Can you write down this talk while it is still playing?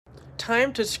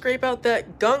time to scrape out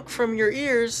that gunk from your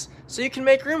ears so you can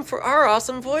make room for our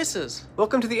awesome voices.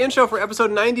 Welcome to the intro for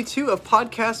episode 92 of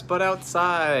Podcast But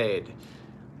Outside.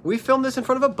 We filmed this in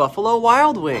front of a Buffalo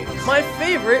Wild Wings. My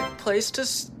favorite place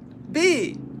to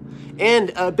be.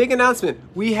 And a big announcement.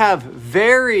 We have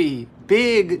very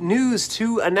big news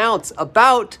to announce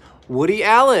about Woody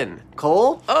Allen.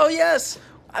 Cole? Oh, yes.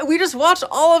 We just watched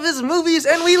all of his movies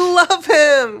and we love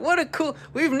him. What a cool...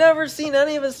 We've never seen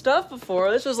any of his stuff before.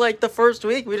 This was like the first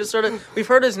week. We've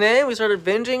heard his name. We started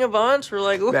binging a bunch. We're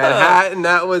like, whoa. Manhattan,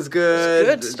 that was good.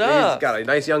 Good stuff. He's got a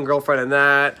nice young girlfriend in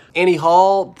that. Annie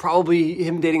Hall, probably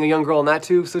him dating a young girl in that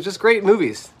too. So just great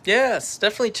movies. Yes,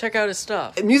 definitely check out his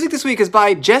stuff. Music this week is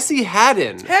by Jesse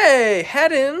Haddon. Hey,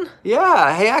 Haddon.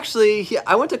 Yeah, hey, actually,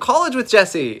 I went to college with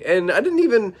Jesse, and I didn't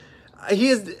even...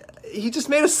 He just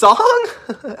made a song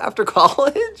after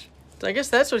college? I guess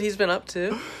that's what he's been up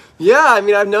to. Yeah, I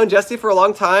mean, I've known Jesse for a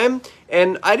long time,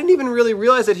 and I didn't even really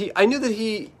realize that I knew that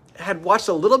he had watched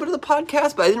a little bit of the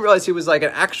podcast, but I didn't realize he was like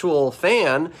an actual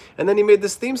fan, and then he made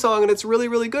this theme song, and it's really,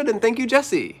 really good, and thank you,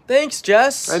 Jesse. Thanks,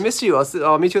 Jess. I miss you.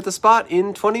 I'll meet you at the spot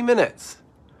in 20 minutes.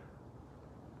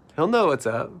 He'll know what's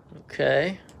up.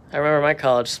 Okay. I remember my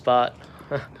college spot.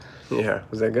 Yeah,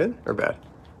 was that good or bad?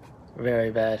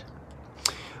 Very bad.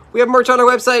 We have merch on our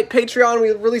website, Patreon.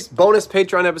 We release bonus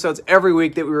Patreon episodes every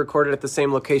week that we recorded at the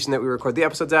same location that we record the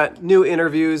episodes at. New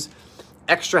interviews,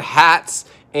 extra hats,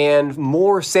 and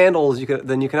more sandals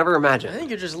than you can ever imagine. I think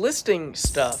you're just listing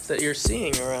stuff that you're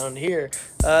seeing around here.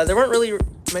 There weren't really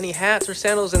many hats or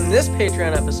sandals in this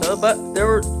Patreon episode, but there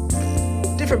were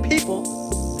different people.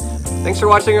 Thanks for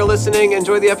watching or listening.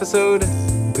 Enjoy the episode.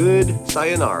 Good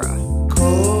sayonara.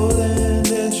 Calling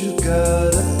and you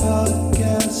got a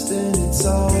podcast and it's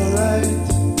alright.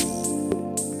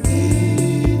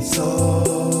 It's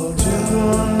all two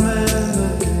men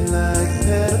looking like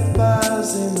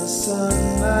pedophiles in the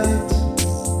sunlight.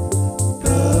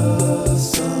 The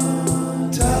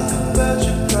sun. Talk about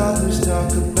your problems,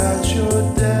 talk about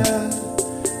your dad.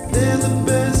 They're the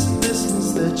best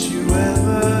listeners that you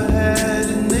ever had,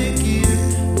 and they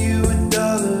give you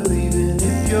 $1 even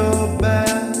if you're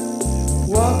bad.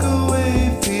 Walk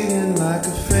away feeling like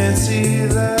a fancy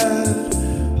lad.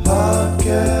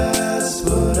 Podcast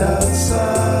but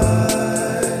outside.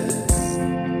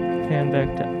 Pan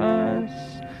back to us.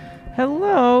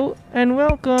 Hello and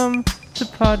welcome to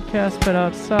Podcast But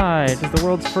Outside. This is the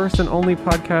world's first and only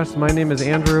podcast. My name is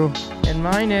Andrew. And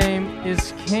my name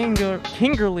is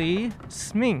Kingerly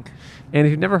Smink. And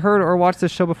if you've never heard or watched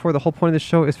this show before, the whole point of this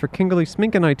show is for Kingerly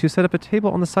Smink and I to set up a table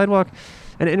on the sidewalk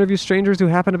and interview strangers who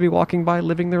happen to be walking by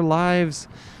living their lives.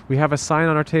 We have a sign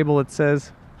on our table that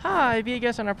says, Hi, be a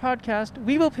guest on our podcast.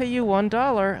 We will pay you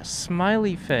 $1.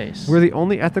 Smiley face. we're the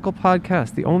only ethical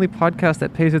podcast, the only podcast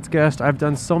that pays its guest. I've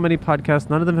done so many podcasts,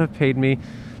 none of them have paid me.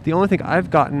 The only thing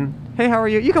I've gotten, hey, how are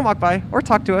you? You can walk by or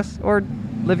talk to us or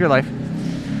live your life.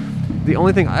 The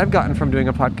only thing I've gotten from doing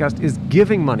a podcast is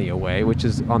giving money away, which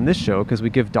is on this show because we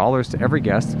give dollars to every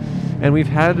guest. And we've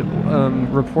had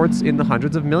reports in the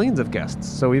hundreds of millions of guests.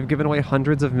 So we've given away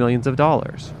hundreds of millions of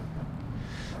dollars,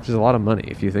 which is a lot of money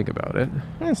if you think about it.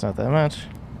 It's not that much.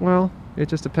 Well, it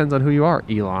just depends on who you are,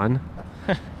 Elon.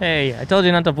 Hey, I told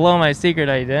you not to blow my secret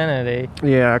identity.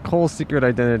 Yeah, Cole's secret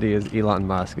identity is Elon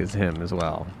Musk, is him as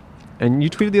well. And you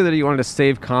tweeted the other day you wanted to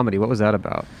save comedy. What was that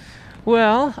about?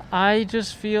 Well, I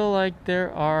just feel like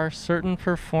there are certain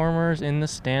performers in the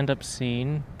stand-up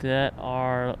scene that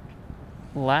are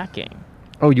lacking.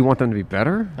 Oh, you want them to be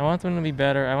better? I want them to be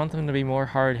better. I want them to be more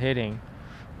hard-hitting.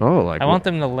 Oh, like... I want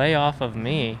them to lay off of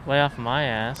me. Lay off my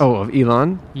ass. Oh, of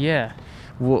Elon? Yeah.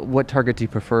 What target do you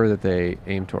prefer that they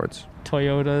aim towards?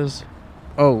 Toyotas.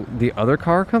 Oh, the other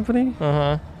car company?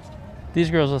 Uh-huh. These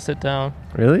girls will sit down.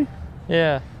 Really?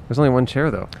 Yeah. There's only one chair,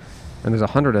 though. And there's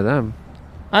 100 of them.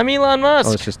 I'm Elon Musk.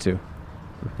 Oh, it's just 2.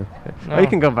 No. Oh, you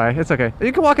can go by. It's okay.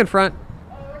 You can walk in front.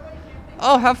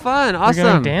 Oh, have fun. Awesome.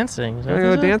 We're going dancing. Is that They're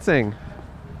what going this is? dancing.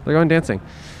 They're going dancing.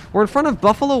 We're in front of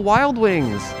Buffalo Wild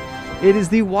Wings. It is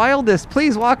the wildest.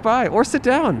 Please walk by or sit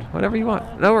down. Whatever you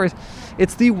want. No worries.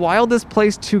 It's the wildest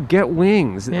place to get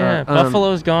wings. Yeah,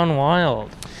 Buffalo's gone wild.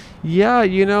 Yeah,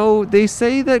 you know, they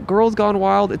say that Girls Gone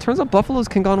Wild. It turns out Buffaloes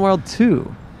can Gone Wild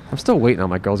too. I'm still waiting on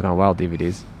my Girls Gone Wild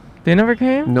DVDs. They never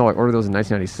came? No, I ordered those in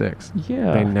 1996.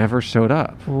 Yeah. They never showed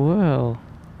up. Well,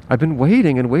 I've been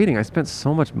waiting and waiting. I spent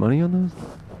so much money on those.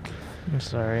 I'm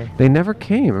sorry. They never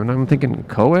came. And I'm thinking,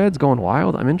 co-eds going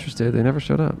wild? I'm interested. They never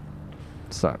showed up.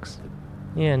 Sucks.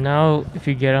 Yeah, now if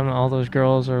you get them, all those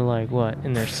girls are like, what,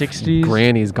 in their 60s?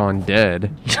 Granny's gone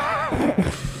dead.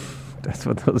 That's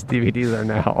what those DVDs are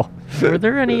now. Were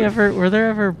there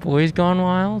ever Boys Gone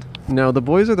Wild? No, the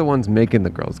boys are the ones making the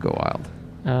girls go wild.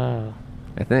 Oh.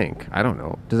 I think. I don't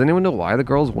know. Does anyone know why the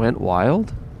girls went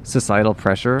wild? Societal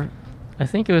pressure? I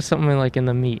think it was something like in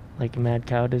the meat, like mad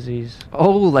cow disease.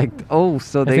 So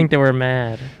I think they were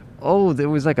mad. Oh, there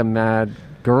was like a mad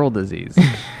girl disease.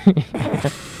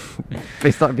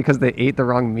 Because they ate the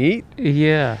wrong meat?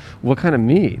 Yeah. What kind of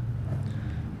meat?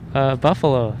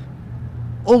 Buffalo.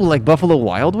 Oh, like Buffalo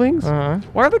Wild Wings? Uh-huh.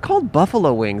 Why are they called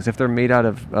buffalo wings if they're made out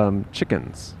of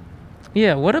chickens?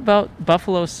 Yeah, what about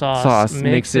buffalo sauce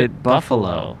makes it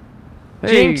buffalo? Hey.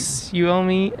 Jinx, you owe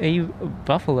me a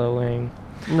buffalo wing.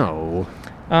 No.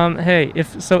 Hey,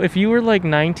 if you were like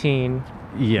 19,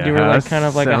 Yeah. you were like kind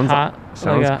of like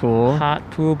Sounds cool. hot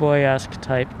pool boy-esque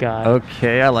type guy.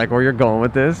 Okay, I like where you're going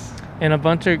with this. And a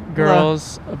bunch of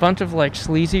girls, a bunch of like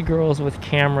sleazy girls with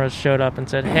cameras showed up and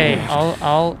said, "Hey,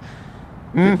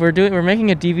 we're making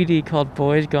a DVD called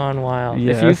Boys Gone Wild.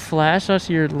 If you Yes. flash us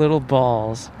your little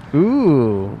balls,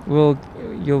 Ooh.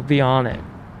 you'll be on it."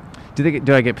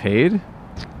 Do I get paid?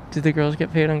 Do the girls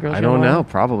get paid on Girls I Gone don't know. Wild?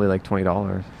 Probably like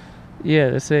 $20. Yeah,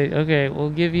 they say, "Okay, we'll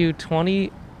give you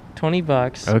 $20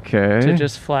 Okay. to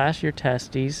just flash your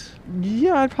testes."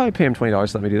 Yeah, I'd probably pay him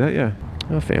 $20 to let me do that. Yeah.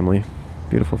 A family.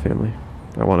 Beautiful family.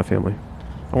 I want a family.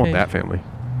 I want Hey. that family.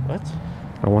 What?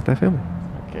 I want that family.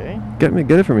 Okay. Get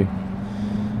it for me.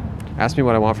 Ask me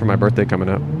what I want for my birthday coming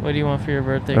up. What do you want for your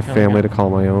birthday? A coming family up? to call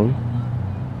my own.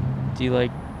 Do you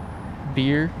like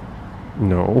beer?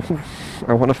 No.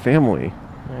 I want a family.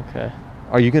 Okay.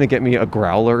 Are you going to get me a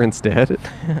growler instead?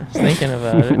 I was thinking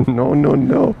about it.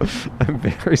 No. I'm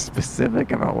very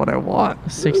specific about what I want. A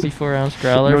 64-ounce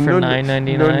growler for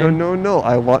 $9.99. No.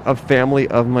 I want a family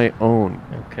of my own.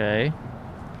 Okay.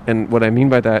 And what I mean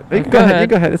by that... Hey, Go go ahead. ahead. You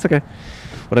go ahead. It's okay.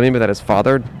 What I mean by that is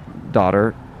father,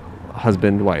 daughter,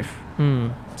 husband, wife.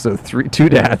 So two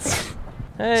dads.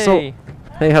 Hey.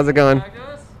 Hey, how's it going?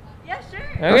 Yeah, sure.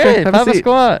 Okay, have a Papa seat.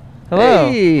 Squat. Hello.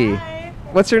 Hey. Hi.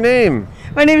 What's your name?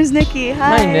 My name is Nikki.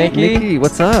 Hi. Hi, Nikki. Nikki,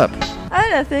 what's up?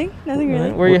 Nothing. Nothing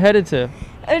really. Where are you headed to?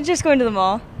 Just going to the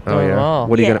mall. Oh, yeah. wow.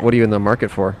 What Yeah. are you in the market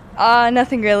for?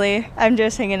 Nothing really. I'm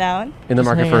just hanging out. In the Just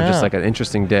market for hanging just out. like an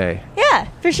interesting day. Yeah,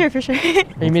 for sure.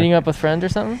 Are you meeting up with friends or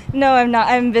something? No, I'm not.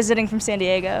 I'm visiting from San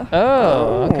Diego.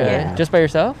 Oh, okay. Yeah. Just by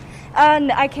yourself?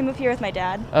 I came up here with my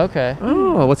dad. Okay.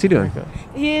 Oh, what's he doing?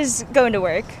 He's going to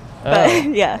work. Oh.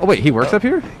 But yeah. Oh, wait, he works up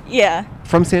here? Yeah.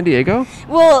 From San Diego?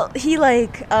 Well, he Is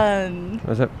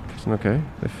that person okay?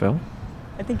 They fell?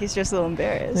 I think he's just a little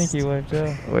embarrassed. Thank you, wiped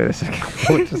out. Wait a second.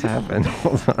 What just happened?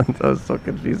 Hold on. That was so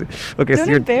confusing. Okay, Don't so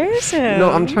you're... embarrass him. No,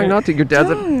 I'm trying not to. Your dad's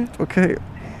Don't. Okay.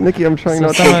 Nikki, I'm trying So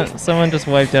not to. someone just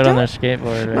wiped out on their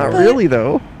skateboard. Right? Not really,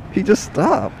 though. He just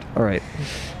stopped. All right.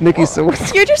 Nikki, so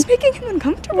what's... You're just making him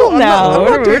uncomfortable No, I'm now. not-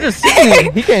 I'm not We're just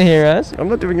sitting. He can't hear us. I'm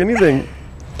not doing anything.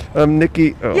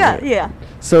 Nikki... Oh, Yeah, wait. yeah.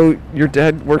 So your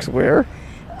dad works where?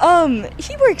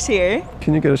 He works here.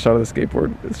 Can you get a shot of the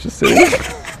skateboard? It's just sitting.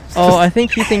 Oh, I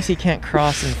think he thinks he can't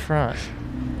cross in front.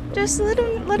 Just let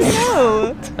him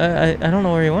know. I don't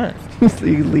know where he went. Is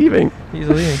he leaving? He's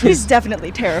leaving. He's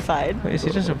definitely terrified. Wait, is he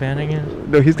just abandoning it?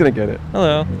 No, he's gonna get it.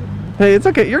 Hello. Hey, it's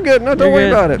okay. You're good. No, don't You're worry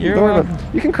good. about it. You're Don't worry welcome. about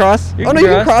it. You can cross. You Oh, no, you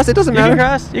can cross. It doesn't You matter. can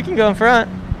cross. You can go in front.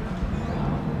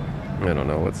 I don't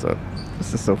know what's up.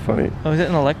 This is so funny. Oh, is it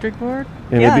an electric board?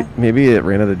 Yeah. Maybe it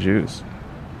ran out of juice.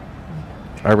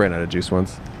 I ran out of juice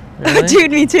once. Really?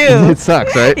 Dude, me too. It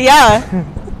sucks, right? Yeah.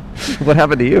 What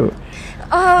happened to you?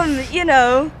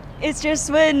 It's just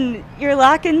when you're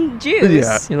lacking juice.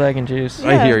 Yeah. You liking juice? Yeah.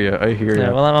 I hear you. I hear you.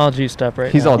 Yeah, well, I'm all juiced up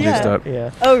right He's now. all Yeah. juiced up. Yeah.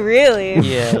 Oh, really?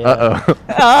 Yeah. Uh-oh.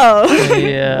 Oh.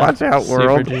 Yeah. Watch out, Super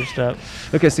world. juiced up.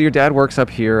 Okay, so your dad works up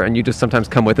here, and you just sometimes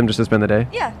come with him just to spend the day?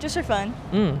 Yeah, just for fun.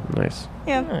 Nice.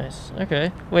 Yeah. Nice.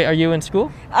 Okay. Wait, are you in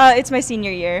school? It's my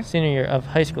senior year. Senior year of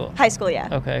high school. High school, yeah.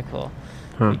 Okay, cool.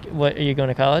 Huh. What, are you going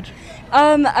to college?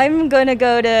 I'm gonna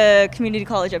go to community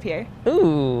college up here.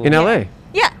 Ooh. In LA?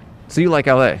 Yeah, So you like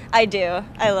LA? I do.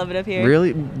 I love it up here.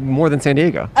 Really? More than San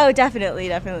Diego? Oh, definitely.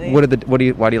 Why do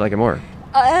you like it more?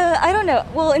 I don't know.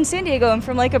 Well, in San Diego, I'm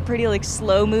from like a pretty like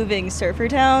slow-moving surfer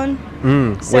town.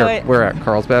 So Where at?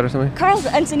 Carlsbad or something? Carl's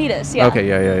Encinitas, yeah. Okay,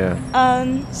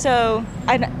 yeah. So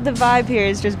the vibe here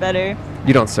is just better.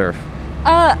 You don't surf?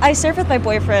 I surf with my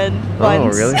boyfriend once.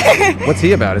 Oh, really? What's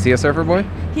he about? Is he a surfer boy?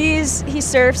 He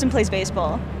surfs and plays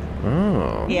baseball.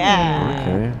 Oh. Yeah.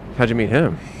 Okay. How'd you meet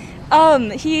him?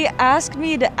 He asked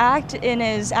me to act in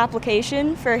his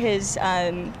application for his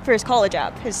college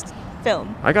app, his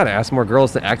film. I gotta ask more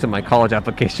girls to act in my college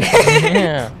application.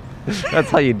 Yeah. That's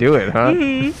how you do it, huh?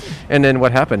 And then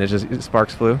what happened? It just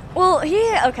sparks flew. Well,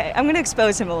 I'm gonna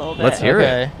expose him a little bit. Let's hear it.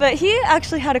 Okay. But he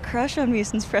actually had a crush on me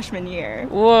since freshman year.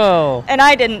 Whoa. And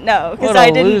I didn't know, because What a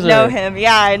I didn't loser. know him.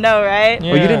 Yeah, I know, right?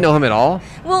 Yeah. Well, you didn't know him at all.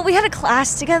 Well, we had a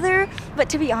class together, but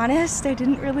to be honest, I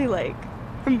didn't really,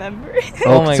 remember.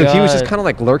 Oh my so he was just God. kind of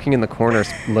like lurking in the corners,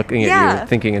 looking at Yeah. you,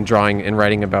 thinking and drawing and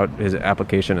writing about his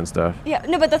application and stuff. Yeah,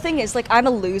 no, but the thing is, I'm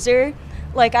a loser.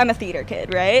 I'm a theater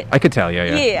kid, right? I could tell, yeah.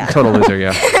 Yeah. Total loser,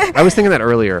 yeah. I was thinking that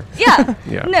earlier. Yeah.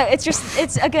 Yeah. No, it's the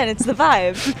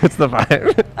vibe. It's the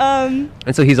vibe.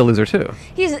 And so he's a loser too.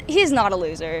 He's not a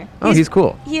loser. Oh, he's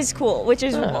cool. He's cool, which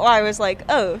is why I was like,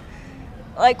 oh.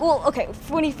 Okay,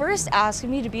 when he first asked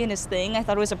me to be in his thing, I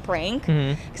thought it was a prank.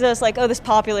 Because I was like, oh, this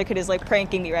popular kid is,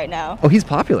 pranking me right now. Oh, he's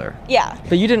popular. Yeah.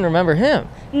 But you didn't remember him.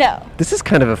 No. This is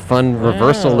kind of a fun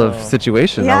reversal of Wow.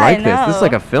 situations. Yeah, I like I this. This is know.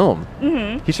 like a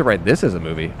film. He should write this as a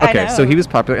movie. I Okay, so know. he was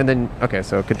popular, and then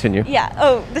so continue. Yeah.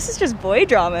 Oh, this is just boy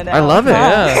drama now. I love it.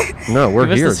 Wow. Yeah. No, we're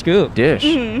Give us the here. scoop. Dish.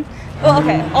 Well,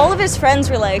 okay. All of his friends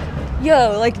were like,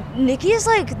 yo, Nikki is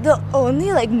the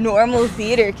only normal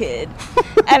theater kid.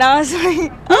 And I was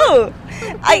like, oh,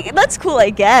 that's cool, I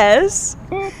guess.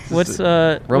 What's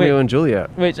Romeo and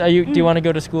Juliet. Wait, do you want to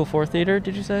go to school for theater,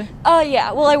 did you say?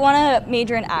 Yeah. Well, I want to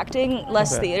major in acting,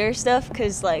 less Okay. theater stuff,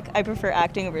 because I prefer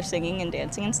acting over singing and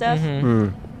dancing and stuff.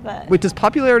 But Wait, does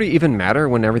popularity even matter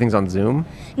when everything's on Zoom?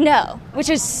 no, which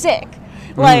is sick.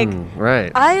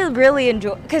 Right. I really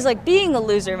enjoy, because being a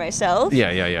loser myself.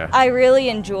 Yeah. I really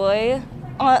enjoy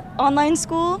online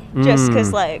school, just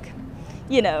because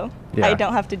Yeah. I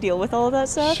don't have to deal with all of that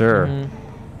stuff. Sure.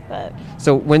 But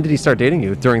So when did he start dating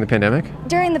you? During the pandemic?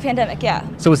 during the pandemic, yeah.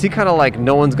 So was he kind of like,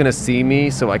 no one's gonna see me,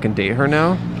 so I can date her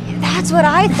now? That's what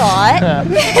I thought.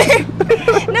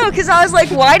 No, because I was like,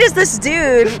 why does this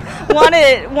dude want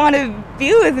to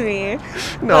be with me?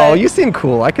 No, But- you seem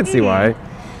cool. I can see why.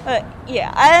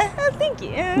 Yeah, I thank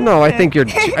you. No, I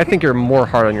think you're more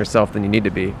hard on yourself than you need to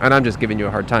be, and I'm just giving you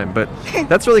a hard time. But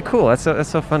that's really cool. That's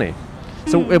so funny.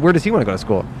 So where does he want to go to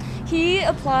school? He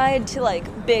applied to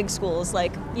big schools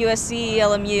like USC,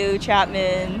 LMU,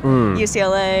 Chapman,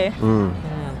 UCLA.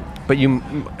 But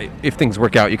if things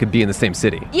work out, you could be in the same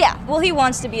city. Yeah, well, he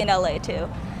wants to be in LA too,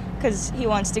 because he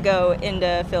wants to go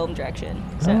into film direction.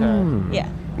 So Okay. yeah,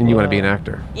 And you want to be an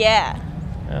actor. yeah,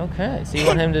 Okay, so you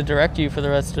want him to direct you for the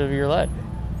rest of your life.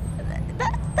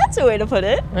 that's a way to put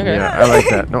it. Okay. Yeah, I like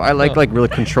that. No, I like really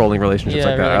controlling relationships Yeah,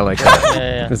 like that. really. I like that.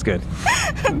 Yeah. That's good.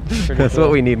 Pretty That's cool.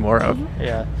 what we need more of.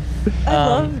 Yeah. I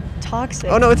love toxic.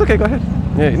 Oh no, it's okay. Go ahead.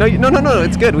 Yeah, no.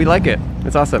 It's good. We like it.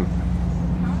 It's awesome.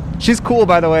 She's cool,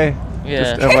 by the way.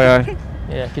 Yeah. Just FYI.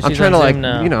 Yeah, because I'm she's trying on to Zoom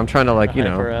now. I'm trying to Hype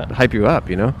her up. hype you up.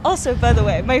 Also, by the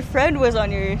way, my friend was on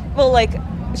your. Well,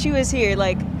 she was here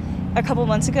a couple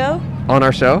months ago. On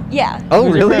our show. Yeah. Oh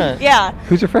Who's your really? friend? Yeah.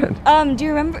 Who's your friend? Do you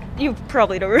remember? You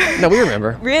probably don't remember. No, we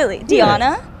remember. Really, Yeah.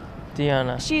 Deanna.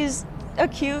 Deanna. She's a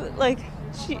cute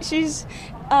she's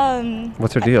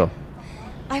What's her deal?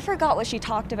 I forgot what she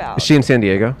talked about. Is she in San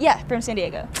Diego? Yeah, from San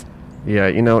Diego. Yeah,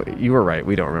 you were right.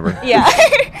 We don't remember. Yeah.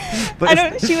 But I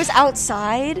it's- don't. She was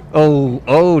outside. Oh,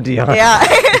 Deanna.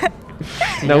 Yeah.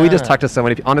 No, we just Deanna. talked to so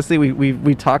many people. Honestly,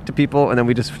 we talk to people and then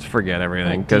we just forget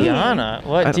everything. 'cause- Deanna. I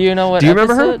What? don't- Do you know what Do you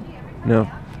remember episode? her? No.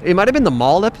 It might have been the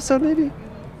mall episode, maybe.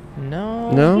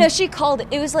 No. No. No, she called.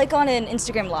 It was on an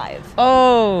Instagram Live.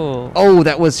 Oh. Oh,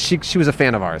 that was she was a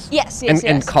fan of ours. Yes, and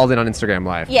yes. called in on Instagram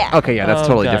Live. Yeah. Okay, yeah, that's Oh,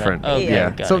 totally got it. different. Okay, yeah.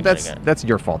 got So it, got it. that's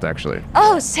your fault actually.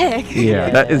 Oh, sick. Yeah,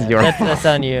 that is your That's- fault. that's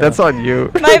on you. That's on you.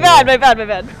 My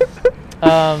bad.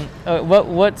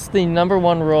 What's the number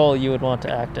one role you would want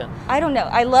to act in? I don't know.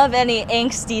 I love any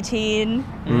angsty teen.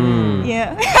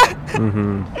 Yeah.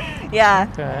 Yeah.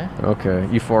 Okay.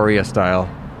 Okay, Euphoria style.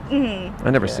 I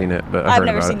never seen it, but I I've heard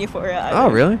never about seen it. Euphoria. Oh,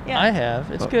 either. really? Yeah. I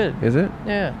have. It's good. Is it?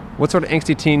 Yeah. What sort of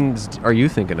angsty teens are you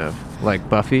thinking of? Like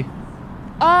Buffy?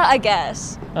 I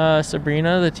guess.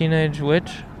 Sabrina, the Teenage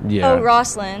Witch. Yeah. Oh,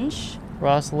 Ross Lynch.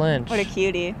 Ross Lynch. What a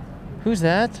cutie. Who's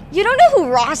that? You don't know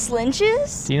who Ross Lynch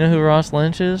is? Do you know who Ross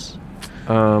Lynch is?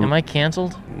 Am I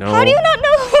canceled? No. How do you not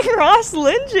know who Ross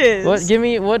Lynch is? What? Give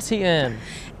me. What's he in?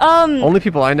 Only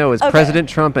people I know is Okay. President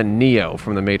Trump and Neo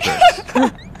from The Matrix.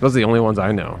 Those are the only ones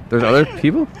I know. There's other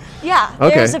people? Yeah,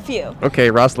 Okay. there's a few. Okay,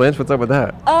 Ross Lynch, what's up with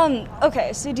that?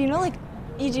 Okay, so do you know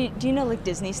do you know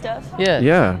Disney stuff? Yeah.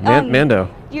 Yeah, Mando.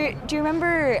 Do you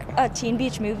remember a Teen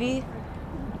Beach movie?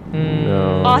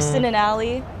 No. Austin and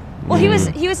Ally? Well, he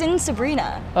was in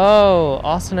Sabrina. Oh,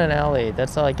 Austin and Ally.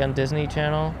 That's on Disney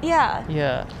Channel. Yeah.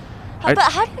 Yeah. I- But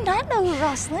how do you not know who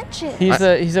Ross Lynch is? He's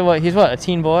a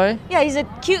teen boy? Yeah, he's a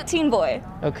cute teen boy.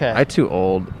 Okay. I too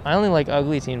old. I only like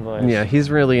ugly teen boys. Yeah, he's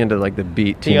really into like the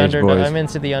beat The teenage underdog. boys. I'm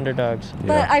into the underdogs.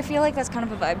 But Yeah. I feel like that's kind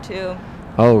of a vibe too.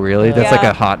 Oh, really? That's like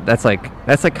Yeah. a hot. That's like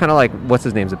kind of like what's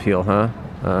his name's appeal, huh?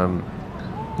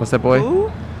 What's that boy? Who?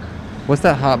 What's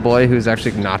that hot boy who's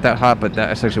actually not that hot, but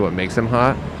that's actually what makes him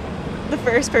hot? The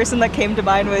first person that came to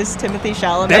mind was Timothy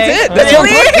Chalamet. That's it. Oh. That's what I'm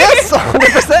Really? yes,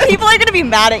 100%. People are gonna be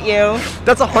mad at you.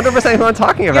 That's 100% who I'm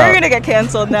talking about. You're gonna get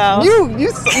canceled now. You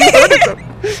heard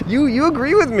it. You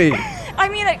agree with me. I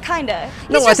mean, it kinda. He's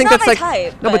No, just I think not that's my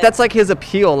like type. no, but that's like his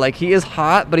appeal. Like he is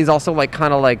hot, but he's also like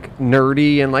kind of like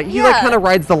nerdy and like he like Yeah. kind of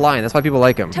rides the line. That's why people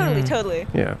like him. totally.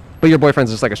 Yeah, but your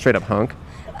boyfriend's just like a straight up hunk.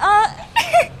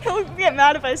 He'll get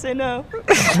mad if I say no.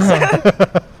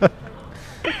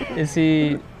 Is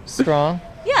he strong?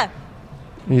 Yeah,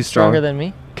 He's strong. Stronger than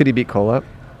me? Could he beat Cole up?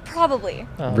 probably.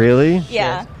 Oh. Really?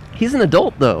 Yeah, He's an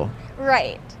adult though.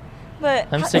 right. But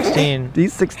I'm 16.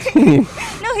 He's 16.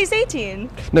 No, he's 18.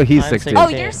 No, he's I'm 16. Oh,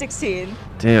 16. you're 16.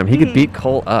 Damn, he could beat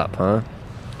Cole up, huh?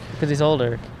 Because he's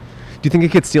older. Do you think he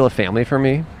could steal a family from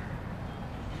me?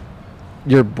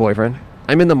 Your boyfriend?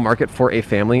 I'm in the market for a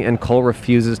family, and Cole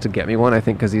refuses to get me one. I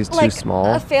think because he's too Like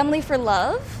small. a family for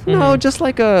love? No, just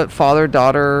like a father,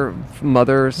 daughter,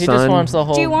 mother, He son. just wants the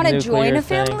whole Do you want to join nuclear a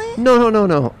thing. family?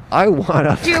 No. I want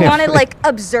a. Do you family. want to like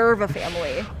observe a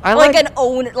family? I like like- an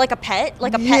own, like a pet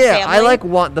Yeah, family? I like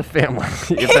want the family.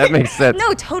 If that makes sense.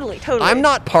 No, totally. I'm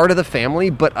not part of the family,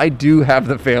 but I do have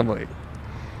the family.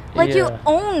 Like you Yeah.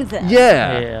 own them.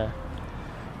 Yeah. Yeah.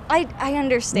 I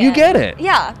understand. You get it.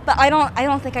 Yeah, but I don't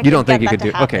think I You could don't think get you that could to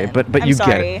do happen. okay, but I'm you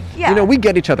sorry. get it. Yeah. You know, we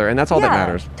get each other, and that's all that Yeah,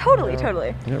 matters. Totally.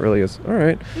 It really is. All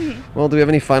right. Well, do we have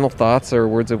any final thoughts or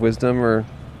words of wisdom or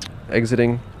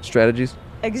exiting strategies?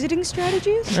 Exiting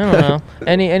strategies? I don't know.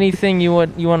 Anything you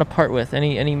want to part with?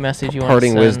 Any message you want to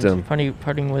Parting send? wisdom.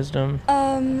 Parting wisdom.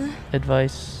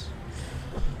 Advice.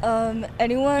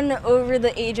 Anyone over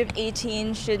the age of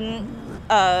 18 shouldn't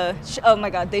oh my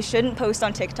god, they shouldn't post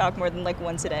on TikTok more than like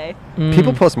once a day.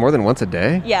 People post more than once a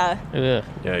day? Yeah. Ugh.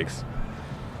 Yikes.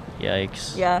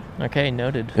 Yikes. Yeah. Okay,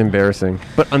 noted. Embarrassing.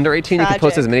 But under 18, you can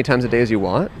post Tragic. as many times a day as you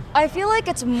want? I feel like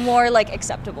it's more like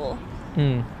acceptable.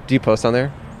 Hmm. Do you post on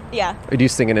there? Yeah. Or do you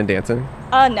singing and dancing?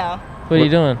 No. What are you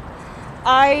doing?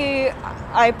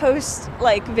 I post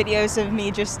like videos of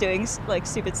me just doing like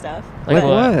stupid stuff. Like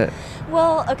what?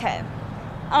 Well, okay.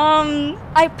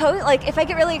 I post like if I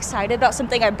get really excited about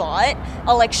something I bought,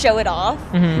 I'll like show it off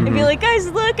and be like, guys,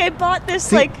 look, I bought this.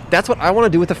 See, like, that's what I want to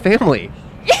do with the family.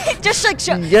 just like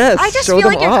show. Yes, I just show feel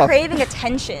them like you're off. craving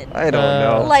attention. I don't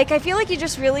know. Like I feel like you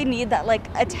just really need that like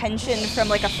attention from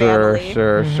like a Sure, family.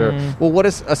 sure. Well, what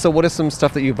is some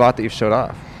stuff that you bought that you've showed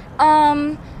off?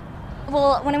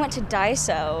 Well, when I went to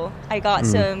Daiso, I got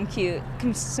some cute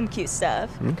stuff.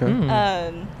 Okay.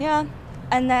 Yeah.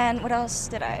 And then what else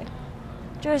did I?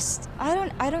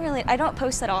 I don't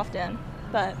post that often,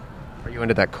 but Are you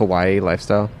into that kawaii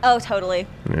lifestyle? oh, totally.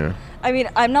 Yeah. I mean,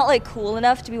 I'm not like cool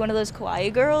enough to be one of those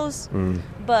kawaii girls,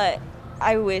 but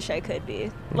I wish I could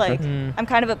be. Like, I'm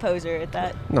kind of a poser at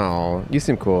that. No, you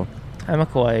seem cool. I'm a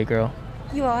kawaii girl.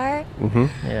 You are?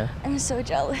 Yeah. I'm so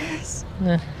jealous.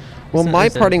 Eh. Well, So my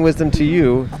is it- parting wisdom to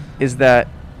you is that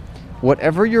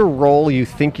whatever your role you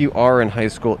think you are in high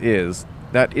school is,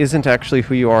 that isn't actually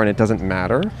who you are and it doesn't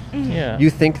matter. Yeah. You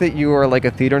think that you are like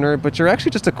a theater nerd, but you're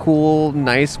actually just a cool,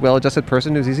 nice, well-adjusted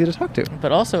person who's easy to talk to.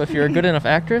 But also, if you're a good enough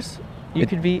actress, you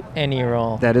could be any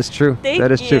role. That is true. Thank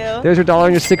that is true. you. There's your $1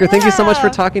 and your sticker. Thank you so much for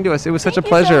Yeah. talking to us. It was such a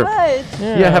Thank you so pleasure. much.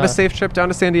 Yeah, have a safe trip down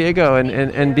to San Diego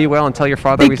and be well and tell your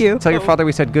father Thank you. tell your father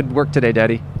we said good work today,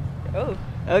 Daddy. Oh,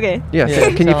 okay. Yeah, Yeah, so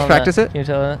can you tell him practice that. it? Can you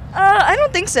tell that? I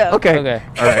don't think so. Okay. Okay.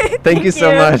 All right. Thank you Thank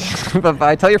so you. much.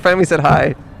 Bye-bye. Tell your friend we said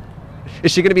hi.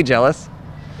 Is she going to be jealous?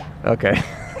 Okay.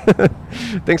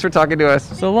 Thanks for talking to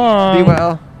us. So long. Be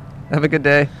well. Have a good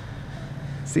day.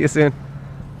 See you soon.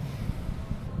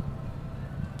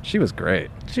 She was great.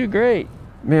 Too great.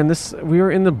 Man, we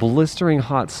were in the blistering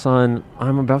hot sun.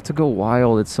 I'm about to go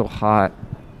wild. It's so hot.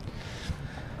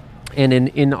 And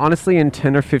in honestly in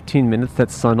 10 or 15 minutes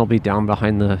that sun will be down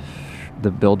behind the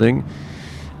building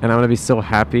and I'm going to be so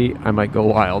happy I might go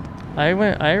wild. I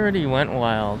already went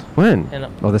wild. When? And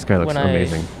Oh, this guy looks when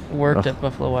amazing. I worked Ugh. at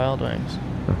Buffalo Wild Wings.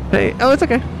 Hey, oh, it's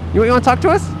okay. You want to talk to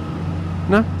us?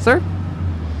 No? Sir?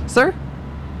 Sir?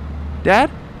 Dad?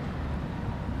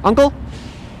 Uncle?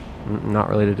 Not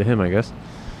related to him, I guess.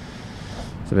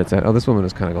 It's a bit sad. Oh, this woman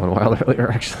was kind of going wild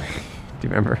earlier, actually. Do you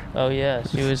remember? Oh yeah,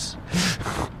 she was.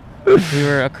 We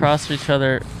were across each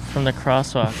other from the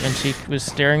crosswalk, and she was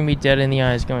staring me dead in the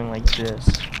eyes, going like this.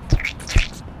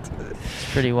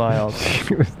 pretty wild.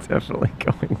 She was definitely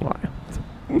going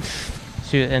wild.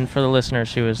 And for the listener,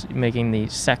 she was making the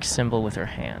sex symbol with her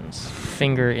hands,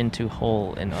 finger into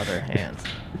hole in other hands.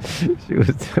 She was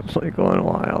definitely going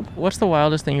wild. What's the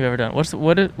wildest thing you've ever done?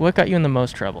 What got you in the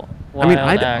most trouble? I mean,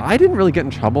 Wild I act. didn't really get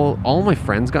in trouble. All my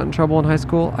friends got in trouble in high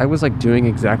school. I was like doing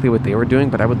exactly what they were doing,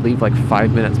 but I would leave like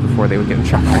 5 minutes before they would get in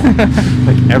trouble.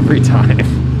 Like every time.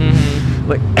 Mhm.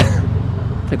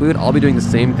 Like we would all be doing the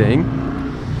same thing,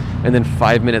 and then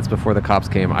 5 minutes before the cops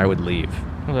came, I would leave.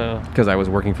 Well, Because I was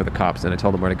working for the cops and I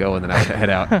told them where to go and then I would head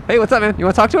out. Hey, what's up, man? You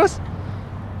want to talk to us?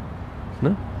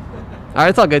 No? All right,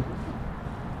 it's all good.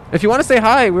 If you want to say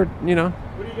hi, we're, What are you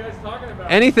guys talking about?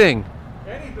 anything.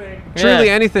 Anything. Truly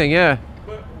Yeah. anything, yeah.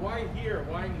 But why here?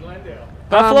 Why in Glendale?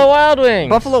 Buffalo Wild Wings.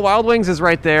 Buffalo Wild Wings is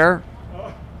right there.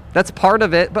 Oh, That's part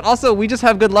of it. But also, we just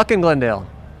have good luck in Glendale.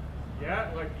 yeah.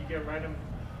 Like you get random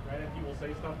people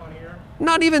say stuff on here.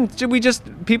 Not even,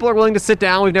 people are willing to sit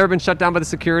down. We've never been shut down by the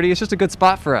security. It's just a good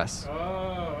spot for us.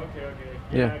 Oh, okay.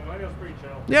 Yeah. Glendale's pretty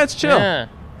chill. Yeah, it's chill. Yeah.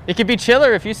 It could be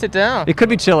chiller if you sit down. It could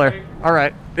be chiller. All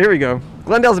right, here we go.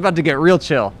 Glendale's about to get real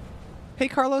chill. Hey,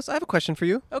 Carlos, I have a question for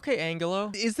you. Okay,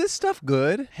 Angelo. Is this stuff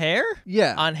good? Hair?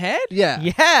 Yeah. On head? Yeah.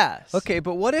 Yes. Okay,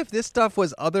 but what if this stuff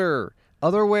was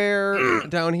otherwhere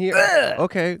down here?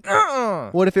 Okay.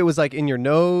 What if it was like in your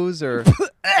nose or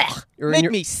in Make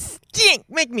your, me stink.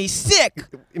 Make me sick.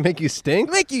 make you stink?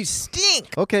 Make you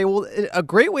stink. Okay, well, a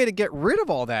great way to get rid of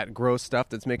all that gross stuff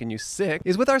that's making you sick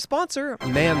is with our sponsor,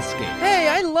 Manscaped. Hey,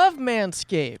 I love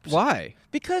Manscaped. Why?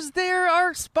 Because they're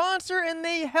our sponsor and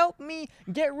they help me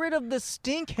get rid of the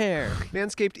stink hair.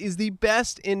 Manscaped is the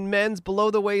best in men's below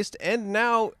the waist and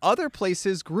now other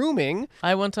places grooming.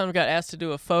 I one time got asked to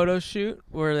do a photo shoot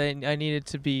where I needed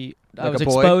to be. I Like was a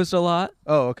boy? exposed a lot.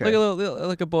 Oh, okay.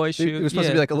 Like a boy shoot. It was supposed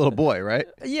to yeah. be like a little boy, right?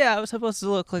 Yeah, I was supposed to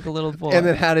look like a little boy. And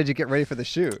then how did you get ready for the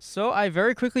shoot? So I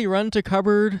very quickly run to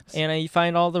cupboard and I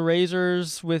find all the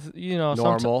razors with,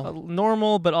 Normal.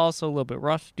 normal, but also a little bit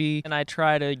rusty. And I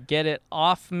try to get it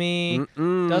off me.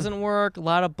 Doesn't work. A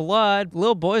lot of blood.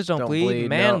 Little boys don't bleed.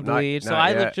 Man No, bleed. So not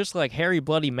I look yet. just like hairy,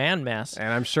 bloody man mess. And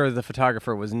I'm sure the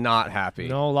photographer was not happy.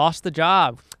 No, lost the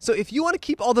job. So if you want to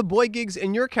keep all the boy gigs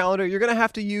in your calendar, you're going to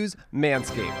have to use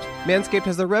Manscaped. Manscaped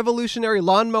has the revolutionary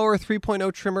Lawnmower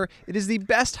 3.0 trimmer. It is the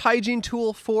best hygiene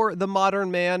tool for the modern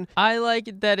man. I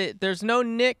like that there's no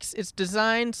nicks. It's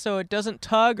designed so it doesn't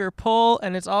tug or pull,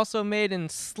 and it's also made in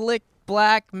slick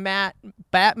black matte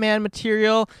Batman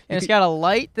material, and it's got a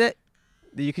light that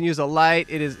You can use a light.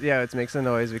 It makes a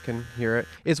noise. We can hear it.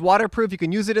 It's waterproof. You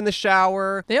can use it in the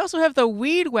shower. They also have the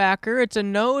Weed Whacker. It's a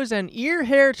nose and ear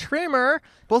hair trimmer.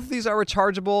 Both of these are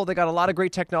rechargeable. They got a lot of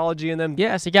great technology in them.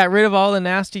 Yes, it got rid of all the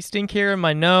nasty stink hair in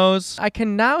my nose. I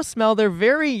can now smell their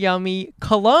very yummy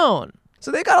cologne. So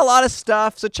they got a lot of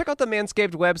stuff. So check out the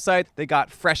Manscaped website. They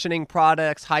got freshening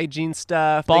products, hygiene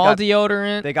stuff. Ball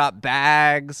deodorant. They got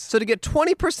bags. So to get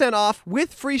 20% off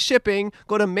with free shipping,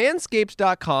 go to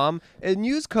manscaped.com and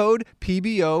use code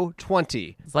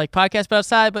PBO20. It's like podcast but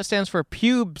outside, but stands for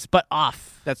pubes but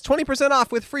off. That's 20%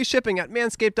 off with free shipping at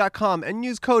manscaped.com and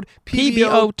use code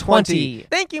PBO20. PBO20.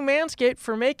 Thank you, Manscaped,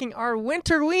 for making our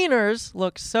winter wieners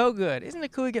look so good. Isn't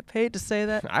it cool we get paid to say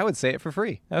that? I would say it for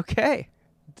free. Okay,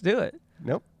 do it.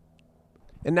 Nope.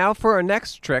 And now for our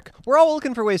next trick. We're all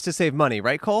looking for ways to save money,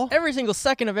 right, Cole? Every single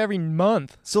second of every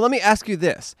month. So let me ask you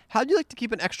this. How'd you like to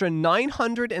keep an extra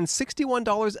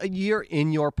 $961 a year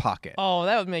in your pocket? Oh,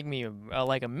 that would make me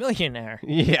like a millionaire.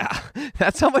 Yeah,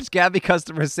 that's how much Gabby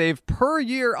customers save per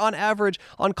year on average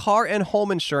on car and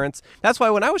home insurance. That's why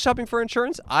when I was shopping for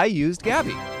insurance, I used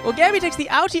Gabby. Well, Gabby takes the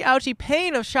ouchie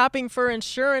pain of shopping for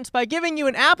insurance by giving you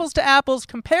an apples-to-apples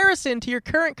comparison to your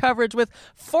current coverage with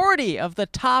 40 of the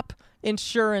top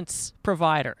insurance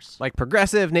providers. Like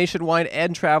Progressive, Nationwide,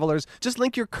 and Travelers, just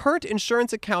link your current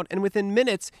insurance account and within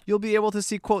minutes, you'll be able to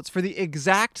see quotes for the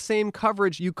exact same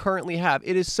coverage you currently have.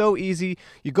 It is so easy.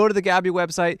 You go to the Gabby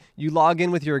website, you log in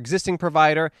with your existing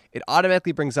provider, it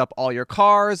automatically brings up all your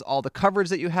cars, all the coverage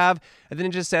that you have, and then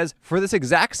it just says, for this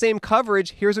exact same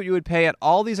coverage, here's what you would pay at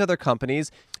all these other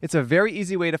companies. It's a very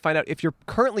easy way to find out if you're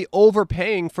currently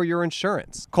overpaying for your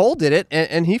insurance. Cole did it,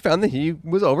 and he found that he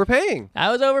was overpaying.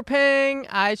 I was overpaying.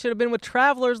 I should have been with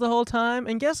Travelers the whole time.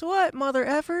 And guess what, mother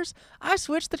effers? I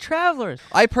switched to Travelers.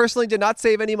 I personally did not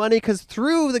save any money because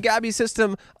through the Gabby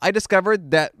system, I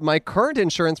discovered that my current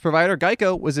insurance provider,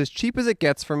 Geico, was as cheap as it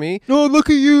gets for me. Oh, look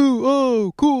at you.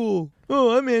 Oh, cool.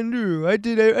 Oh, I'm Andrew. I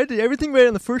did everything right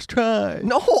on the first try.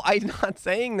 No, I'm not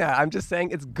saying that. I'm just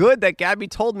saying it's good that Gabby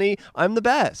told me I'm the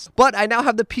best. But I now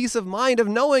have the peace of mind of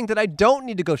knowing that I don't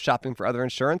need to go shopping for other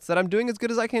insurance, that I'm doing as good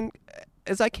as I can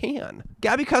as I can.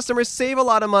 Gabby customers save a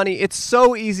lot of money. It's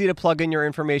so easy to plug in your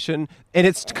information, and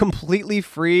it's completely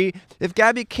free. If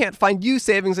Gabby can't find you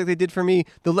savings like they did for me,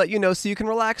 they'll let you know so you can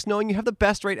relax knowing you have the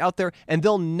best rate out there, and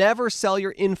they'll never sell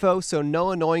your info, so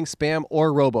no annoying spam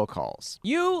or robocalls.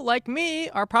 You, like me,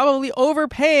 are probably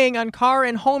overpaying on car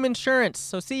and home insurance.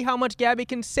 So see how much Gabby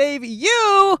can save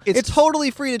you. It's totally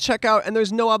free to check out, and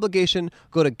there's no obligation.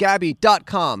 Go to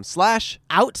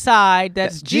Gabby.com/outside.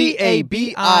 That's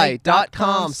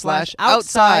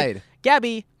GABI.com/outside.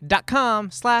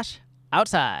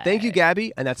 Gabby.com/outside. Thank you,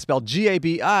 Gabby, and that's spelled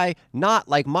GABI, not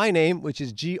like my name, which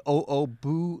is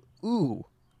GOOBOO.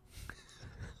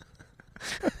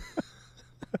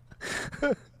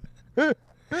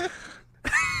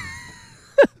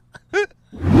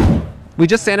 We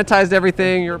just sanitized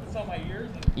everything.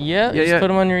 Yeah, just put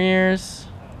them on your ears,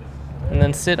 and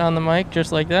then sit on the mic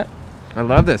just like that. I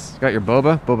love this. Got your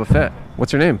Boba Fett.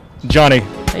 What's your name? Johnny.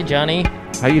 Hey, Johnny.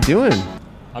 How you doing?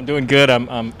 I'm doing good.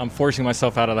 I'm forcing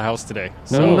myself out of the house today.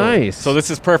 Oh, nice. So this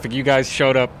is perfect. You guys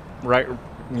showed up right.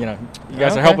 You guys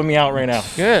are Okay. helping me out right now.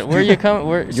 Good. Where are you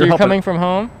coming? So you're coming from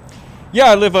home?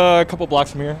 Yeah, I live a couple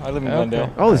blocks from here. I live in Glendale.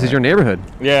 Oh, this is your neighborhood.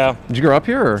 Yeah. Did you grow up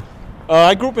here, or?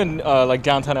 I grew up in like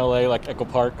downtown LA, like Echo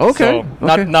Park. Okay, So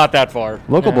okay. not that far.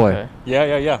 Local boy. Okay.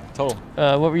 Yeah. Total.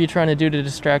 What were you trying to do to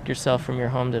distract yourself from your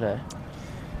home today?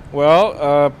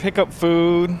 Well, pick up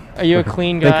food. Are you a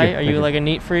clean Thank guy? you, Are thank you you. like a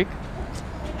neat freak?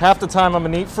 Half the time I'm a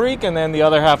neat freak, and then the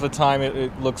other half of the time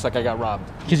it looks like I got robbed.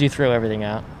 Because you throw everything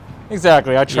out.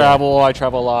 Exactly. I travel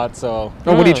a lot, so.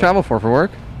 Oh, what do you Oh. travel for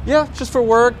work? Yeah, just for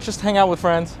work, just hang out with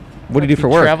friends. What do you do for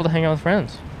work? Travel to hang out with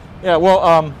friends. Yeah,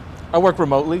 well, I work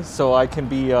remotely, so I can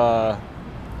be.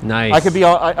 Nice. I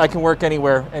can work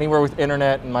anywhere with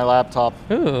internet and my laptop.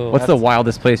 Ooh. What's the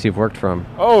wildest place you've worked from?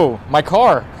 Oh, my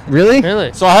car. Really?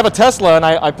 Really? So I have a Tesla, and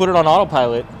I put it on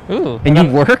autopilot, Ooh. And you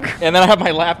work? and then I have my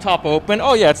laptop open.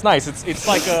 Oh yeah, it's nice. It's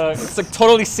like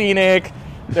totally scenic.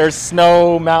 There's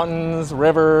snow, mountains,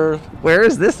 river. Where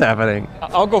is this happening?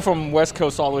 I'll go from West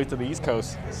Coast all the way to the East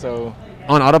Coast. So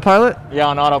On autopilot? yeah,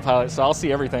 on autopilot. So I'll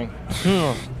see everything.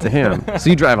 Damn. So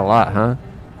you drive a lot, huh?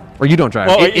 Or you don't drive?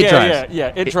 Well, it drives.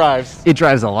 yeah. It drives. It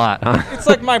drives a lot, huh? It's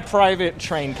like my private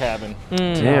train cabin.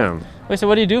 Damn. Wait, so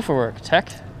what do you do for work? Tech?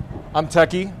 I'm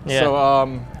techie, Yeah. so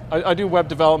I do web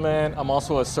development. I'm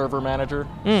also a server manager.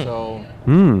 So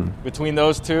between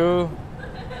those two,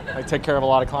 I take care of a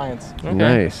lot of clients. Okay.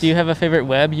 Nice. Do you have a favorite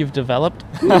web you've developed?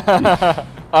 My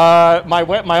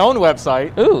own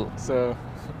website. Ooh. So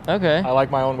Okay. I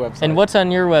like my own website. And what's on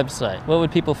your website? What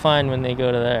would people find when they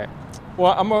go to there?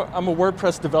 Well, I'm a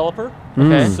WordPress developer.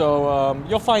 Okay. So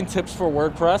you'll find tips for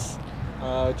WordPress.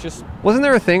 Just Wasn't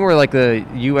there a thing where like the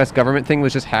U.S. government thing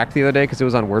was just hacked the other day because it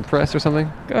was on WordPress or something?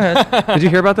 Go ahead. Did you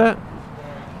hear about that?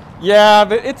 yeah,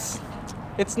 but it's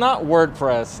not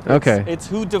WordPress. Okay. It's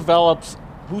who develops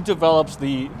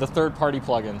the third-party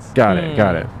plugins. Got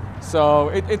it. So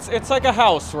it's like a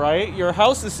house, right? Your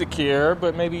house is secure,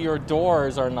 but maybe your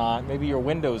doors are not. Maybe your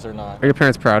windows are not. Are your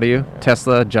parents proud of you?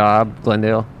 Tesla, job,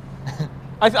 Glendale?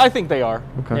 I think they are.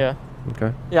 Okay. Yeah.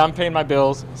 Okay. Yeah, I'm paying my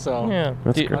bills, so Yeah.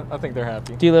 That's Do, great. I think they're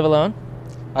happy. do you live alone?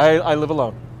 I live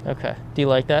alone. Okay. Do you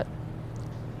like that?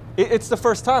 It's the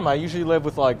first time. I usually live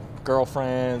with like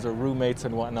girlfriends or roommates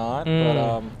and whatnot.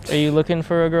 But Are you looking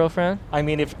for a girlfriend? I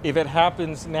mean, if it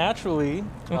happens naturally,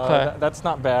 Okay. that's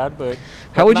not bad. But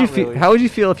How would you not feel? really. How would you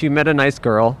feel if you met a nice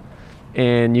girl,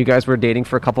 and you guys were dating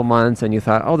for a couple months, and you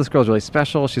thought, "Oh, this girl's really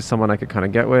special. She's someone I could kind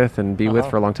of get with and be with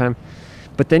Uh-huh. for a long time,"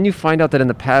 but then you find out that in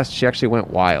the past she actually went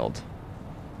wild.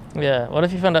 Yeah. What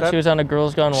if you found out That- she was on a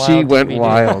Girls Gone Wild? She went DVD?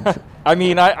 wild. I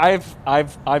mean,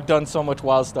 I've done so much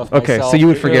wild stuff Okay, myself. so you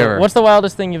would forgive her. What's the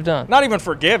wildest thing you've done? Not even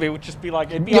forgive. It would just be like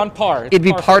it'd be Yeah, on par. It's It'd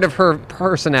be par part for- of her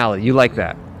personality. You like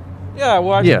that? Yeah.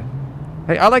 Well. Yeah.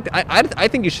 Hey, I like. I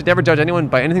think you should never judge anyone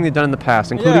by anything they've done in the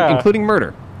past, Yeah. including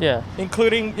murder. Yeah.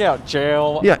 Including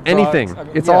jail. Yeah, drugs, anything. I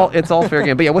mean, It's yeah. all fair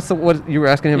game. But yeah, what you were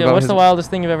asking him Yeah. about? What's his, the wildest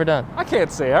thing you've ever done? I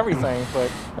can't say everything, but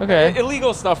Okay.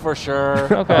 illegal stuff for sure.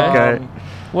 Okay. Okay.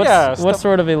 What's yeah, what stuff-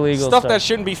 sort of illegal stuff that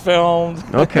shouldn't be filmed.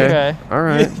 Okay. Okay. All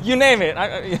right. You name it.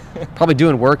 Probably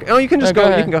doing work. Oh, you can just No, go.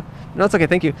 go You can go. No, it's okay.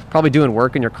 Thank you. Probably doing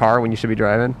work in your car when you should be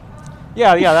driving.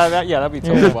 that'd be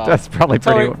totally wild. That's probably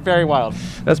totally pretty. very wild.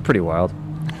 That's pretty wild.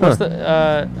 What's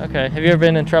the okay? Have you ever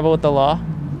been in trouble with the law?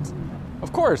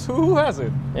 Of course. Who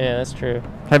hasn't? Yeah, that's true.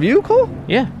 Have you, Cole?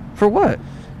 Yeah. For what?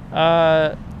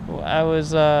 I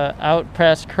was out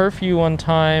past curfew one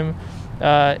time,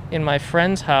 in my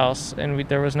friend's house, and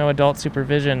there was no adult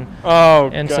supervision. Oh,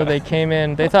 And God. so they came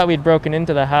in. They thought we'd broken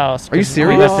into the house. Are you 'cause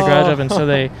serious? We left the garage open, so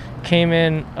they came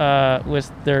in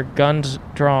with their guns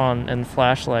drawn and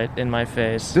flashlight in my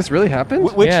face. This really happened?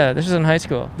 Yeah, this was in high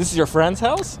school. This is your friend's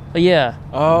house? Yeah.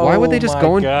 Oh, Why would they just my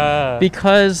go in- God.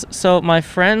 Because so my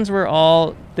friends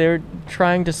they're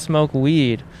trying to smoke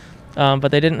weed, but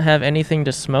they didn't have anything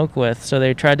to smoke with, so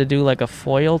they tried to do like a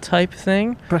foil type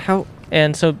thing. But how?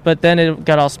 And so, but then it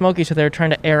got all smoky, so they were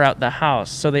trying to air out the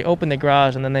house. So they opened the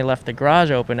garage, and then they left the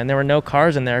garage open, and there were no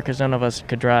cars in there because none of us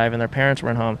could drive, and their parents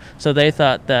weren't home. So they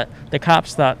thought that the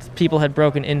cops thought people had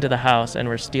broken into the house and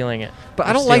were stealing it. But I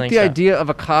Were don't like stealing the stuff. idea of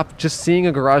a cop just seeing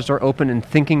a garage door open and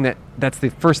thinking that that's the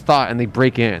first thought and they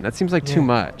break in. That seems like too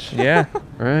much. Yeah.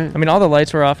 Right? I mean, all the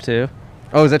lights were off too.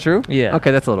 Oh, is that true? Yeah.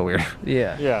 Okay, that's a little weird.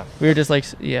 Yeah. Yeah. We were just like,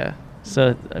 yeah.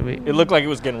 So It looked like it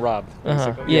was getting robbed.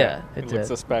 basically. Yeah, it looked did.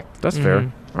 suspect. That's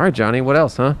fair. All right, Johnny. What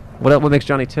else, huh? What makes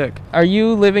Johnny tick? Are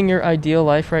you living your ideal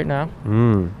life right now?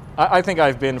 I think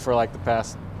I've been for like the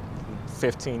past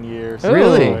 15 years.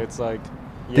 Really? So it's like,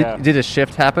 yeah. Did a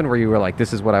shift happen where you were like,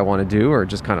 this is what I want to do, or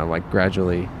just kind of like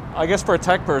gradually? I guess for a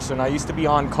tech person, I used to be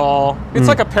on call. It's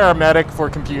like a paramedic for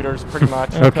computers, pretty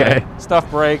much. Okay. Stuff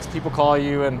breaks, people call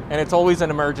you, and it's always an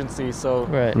emergency, so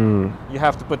Right. you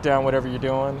have to put down whatever you're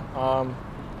doing.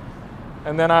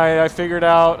 And then I figured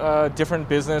out different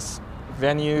business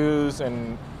venues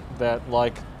and that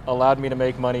like allowed me to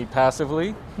make money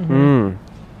passively.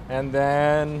 And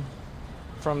then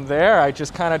from there, I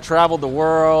just kind of traveled the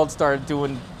world, started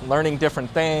learning different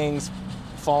things,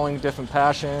 following different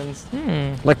passions.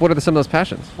 Like, what are some of those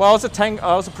passions? Well,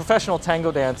 I was a professional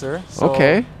tango dancer. So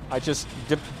Okay. I just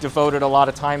devoted a lot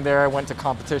of time there. I went to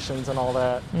competitions and all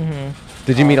that.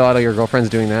 Did you meet a lot of your girlfriends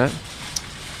doing that?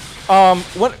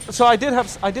 So I did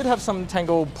have some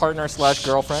tango partner /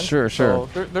 girlfriend. Sure. So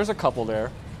there's a couple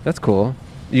there. That's cool.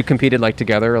 You competed like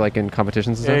together, like in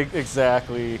competitions and stuff?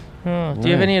 Exactly. Do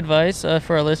you have any advice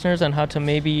for our listeners on how to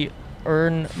maybe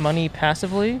earn money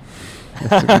passively?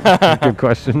 Good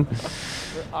question.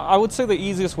 I would say the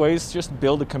easiest way is just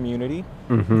build a community.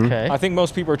 Okay. I think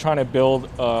most people are trying to build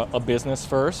a business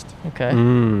first. Okay.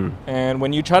 And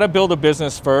when you try to build a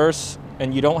business first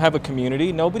and you don't have a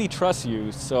community, nobody trusts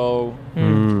you. So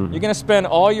you're going to spend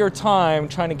all your time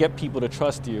trying to get people to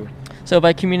trust you. So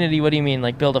by community, what do you mean?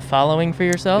 Like build a following for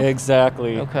yourself?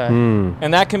 Exactly. Okay.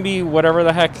 And that can be whatever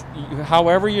the heck,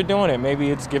 however you're doing it. Maybe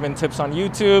it's giving tips on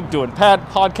YouTube, doing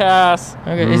podcasts.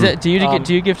 Okay. Is that do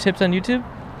you give tips on YouTube?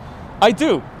 I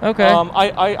do. Okay.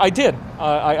 I did.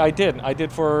 I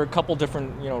did for a couple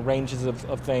different ranges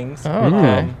of things. Oh,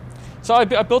 okay. So I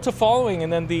built a following,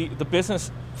 and then the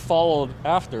business followed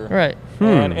after. Right.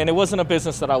 And it wasn't a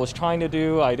business that I was trying to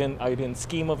do. I didn't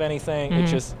scheme of anything. It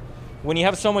just when you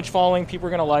have so much following, people are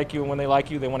gonna like you, and when they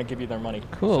like you, they want to give you their money.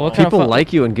 Cool. So, What kind People of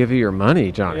like you and give you your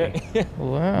money, Johnny. yeah.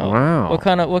 Wow. Wow. What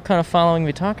kind of following are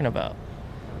we talking about?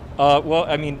 Well,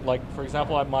 I mean, like for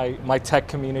example, at my tech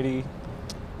community,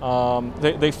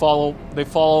 they follow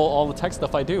all the tech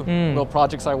stuff I do, little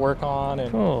projects I work on,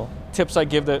 and Cool. tips I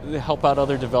give that help out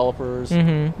other developers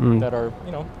that are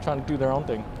trying to do their own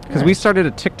thing. Because we started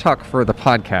a TikTok for the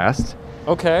podcast,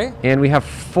 Okay. and we have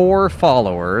 4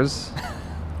 followers,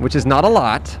 which is not a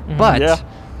lot, Yeah.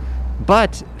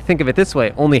 but think of it this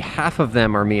way, only half of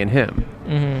them are me and him.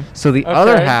 So the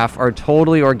other Okay. half are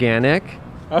totally organic.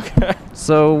 Okay.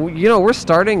 So, we're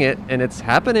starting it, and it's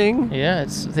happening. Yeah,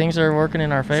 things are working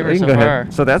in our So favor you so can go far.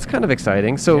 ahead. So that's kind of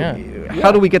exciting. So Yeah.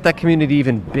 how do we get that community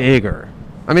even bigger?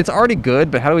 I mean, it's already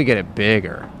good, but how do we get it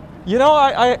bigger?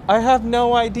 I have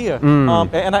no idea.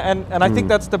 And I think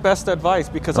that's the best advice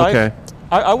because Okay.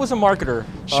 I was a marketer.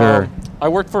 Sure. I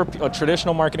worked for a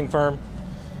traditional marketing firm,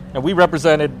 and we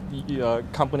represented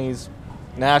companies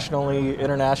nationally,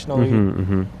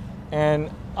 internationally. And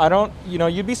I don't,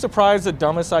 you'd be surprised the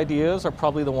dumbest ideas are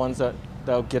probably the ones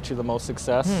that'll get you the most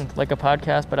success. Like a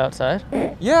podcast, but outside.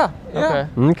 Yeah. Okay.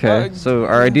 Okay. So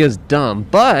our idea is dumb,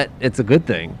 but it's a good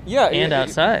thing. Yeah. And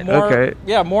outside. More, Okay.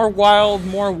 Yeah, more wild,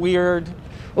 more weird.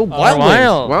 Oh, Wild Wings.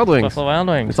 Wild. Wild Wings. Buffalo Wild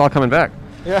Wings. It's all coming back.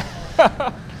 Yeah.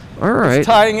 All right.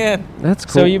 Tying in. That's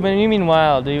cool. So when you mean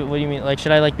wild, what do you mean? Like,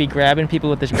 should I be grabbing people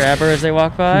with this grabber as they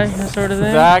walk by, that sort of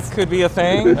thing? That could be a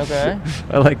thing. Okay.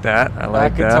 I like that. I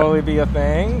like That that. could totally be a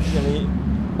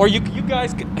thing. Or you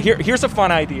guys could, here's a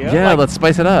fun idea. Yeah, Like, let's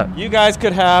spice it up. you guys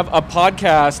could have a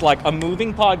podcast, like a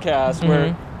moving podcast,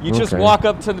 where you just Okay. walk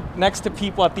up to next to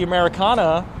people at the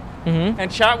Americana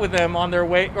and chat with them on their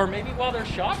way, or maybe while they're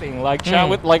shopping. Like chat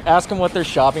with, ask them what they're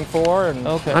shopping for. And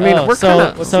Okay. I mean, we're so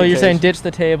kinda- so you're saying occasion? ditch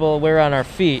the table, we're on our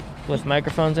feet with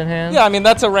microphones in hand. Yeah, I mean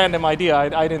that's a random idea.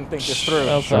 I didn't think this through.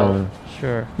 Okay. So.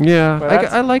 Sure. Yeah, But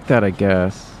that's- I like that. I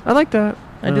guess I like that.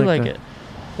 I do like that. it.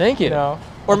 Thank you. You know,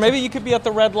 or maybe you could be at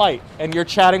the red light and you're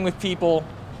chatting with people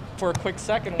for a quick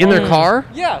second. In while their they're- car.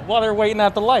 Yeah, while they're waiting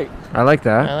at the light. I like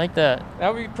that. I like that.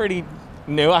 That would be pretty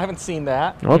new. I haven't seen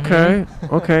that. Okay,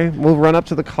 okay. We'll run up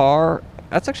to the car.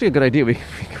 That's actually a good idea. We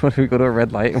go to a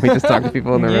red light and we just talk to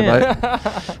people in the red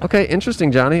light. Okay,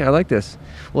 interesting, Johnny. I like this.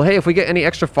 Well, hey, if we get any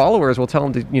extra followers, we'll tell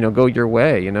them to go your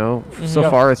way. So Yeah.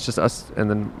 far it's just us and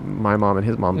then my mom and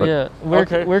his mom. But Yeah. Where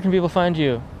can people find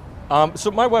you?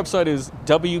 So my website is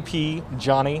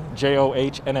wpjohnny,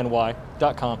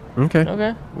 JOHNNY.com. Okay.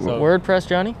 Okay. So- WordPress,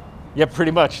 Johnny. Yeah,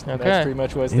 pretty much. Okay. That's pretty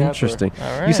much what it stands for. Interesting.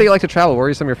 All right. You say you like to travel. Where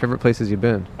are some of your favorite places you've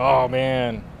been? Oh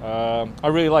man, I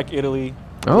really like Italy.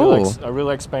 Oh. I really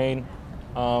like Spain.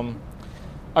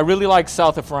 I really like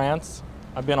south of France.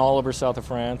 I've been all over south of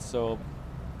France. So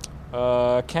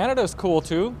Canada's cool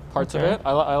too. Parts of Okay. it.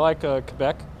 I like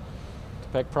Quebec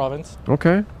province.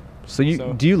 Okay. So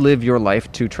So- do you live your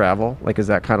life to travel? Like, is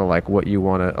that kind of like what you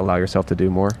want to allow yourself to do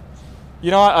more? You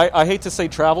know, I hate to say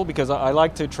travel because I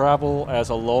like to travel as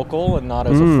a local and not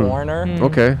as a foreigner,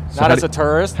 Okay. So not how as a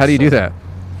tourist. How do you do So- that?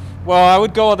 Well, I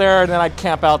would go there and then I'd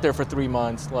camp out there for 3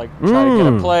 months, like try to get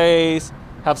a place,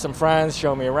 have some friends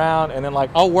show me around, and then like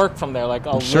I'll work from there. Like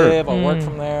I'll Sure. live, I'll work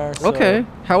from there. So Okay.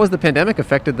 How has the pandemic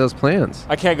affected those plans?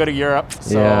 I can't go to Europe,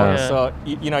 so Yeah. so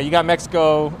you got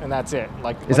Mexico and that's it.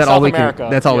 Like Is like that all South we can? America,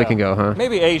 That's all we yeah. can go, huh?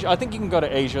 Maybe Asia. I think you can go to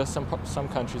Asia. Some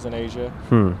countries in Asia.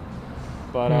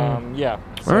 But yeah.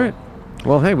 All right.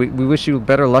 Well, hey, we wish you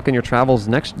better luck in your travels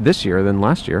this year than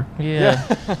last year. Yeah.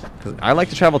 'Cause I like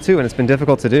to travel too, and it's been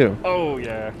difficult to do. Oh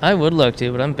yeah. I would look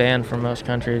to, but I'm banned from most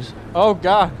countries. Oh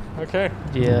God. Okay.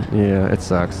 Yeah. Yeah, it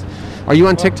sucks. Are you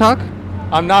on TikTok?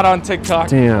 I'm not on TikTok.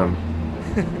 Damn.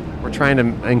 We're trying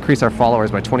to increase our followers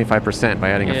by 25% by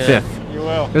adding a Yeah. fifth. You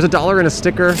will. There's $1 and a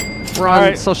sticker. We're on All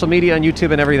right. social media and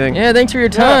YouTube and everything. Yeah. Thanks for your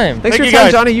time. Thanks Thank for you, your time,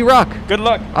 guys. Johnny. You rock. Good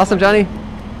luck. Awesome, Johnny.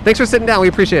 Thanks for sitting down. We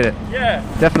appreciate it. Yeah.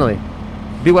 Definitely.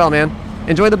 Be well, man.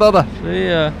 Enjoy the boba. See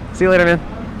ya. See you later, man.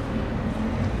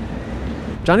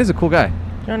 Johnny's a cool guy,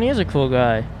 Johnny is a cool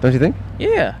guy. don't you think?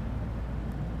 Yeah.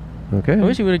 Okay. I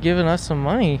wish he would have given us some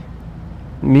money.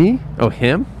 Me? Oh,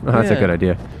 him? Oh, that's a Yeah. good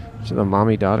idea. So the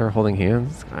mommy daughter holding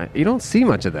hands. You don't see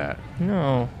much of that.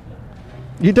 No,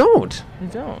 You don't. you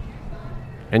don't.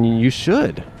 And you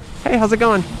should. Hey, how's it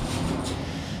going?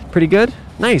 Pretty good?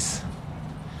 Nice.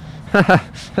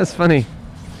 That's funny.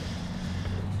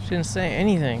 She didn't say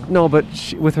anything. No, but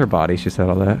with her body, she said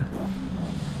all that.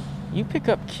 You pick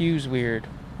up cues weird.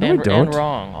 No, and, I don't. and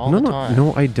wrong all no, the no, time.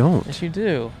 No, I don't. Yes, you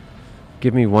do.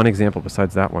 Give me one example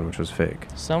besides that one, which was fake.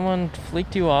 Someone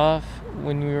flicked you off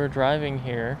when we were driving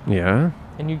here, Yeah?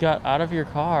 and you got out of your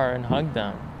car and hugged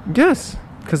them. Yes,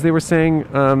 because they were saying,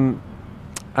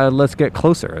 let's get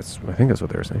closer. I think that's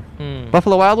what they were saying. Hmm.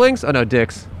 Buffalo Wild Wings? Oh, no,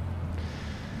 Dick's.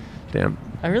 Damn.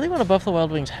 I really want a Buffalo Wild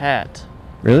Wings hat.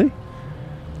 Really?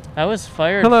 I was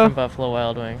fired Hello. from Buffalo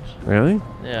Wild Wings. Really?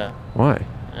 Yeah. Why?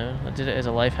 I did it as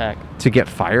a life hack. To get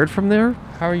fired from there?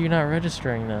 How are you not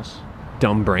registering this?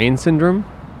 Dumb brain syndrome?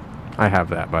 I have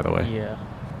that, by the way. Yeah.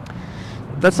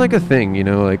 That's like a thing,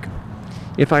 like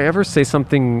if I ever say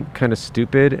something kind of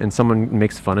stupid and someone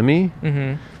makes fun of me,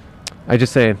 Mm-hmm. I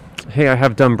just say, hey, I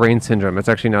have dumb brain syndrome. It's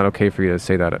actually not okay for you to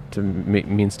say that, to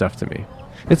mean stuff to me.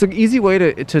 It's an easy way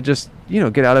to just,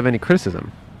 get out of any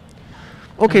criticism.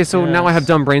 Okay, so now I have Yes.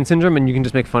 dumb brain syndrome and you can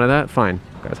just make fun of that? Fine.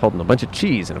 Guy's holding a bunch of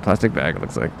cheese in a plastic bag, it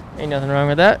looks like. Ain't nothing wrong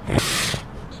with that.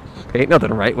 Ain't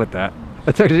nothing right with that.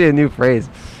 That's actually a new phrase.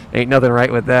 Ain't nothing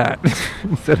right with that.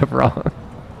 Instead of wrong.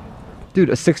 Dude,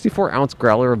 a 64-ounce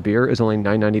growler of beer is only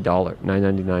 $9.99.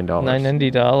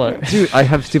 $990. Dude, I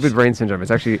have stupid brain syndrome.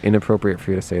 It's actually inappropriate for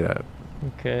you to say that.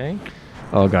 Okay.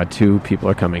 Oh god, 2 people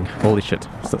are coming. Holy shit.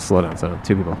 Slow down,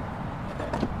 2 people.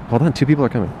 Hold on, 2 people are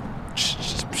coming. Shh,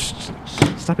 shh, shh, shh.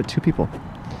 Stop it, 2 people.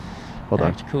 Hold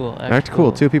Act on. cool. Act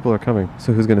cool. 2 people are coming.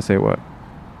 So who's gonna say what?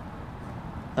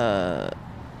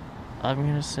 I'm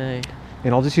gonna say.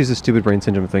 And I'll just use the stupid brain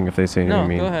syndrome thing if they say anything No,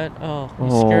 mean. go ahead. Oh, you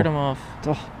Oh. scared him off. Oh.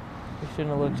 You shouldn't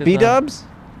have looked at them. B-dubs?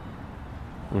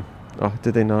 Oh,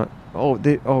 did they not? Oh,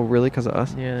 really? Because of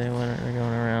us? Yeah, they're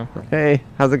going around. Hey,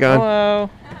 how's it going? Hello.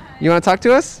 You want to talk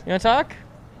to us? You wanna talk?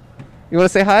 You want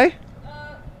to say hi?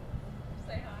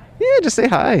 Yeah, just say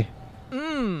hi.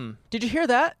 Did you hear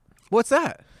that? What's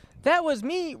that? That was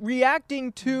me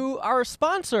reacting to our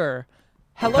sponsor.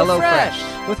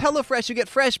 HelloFresh. With HelloFresh, you get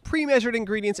fresh, pre-measured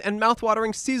ingredients and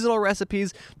mouth-watering seasonal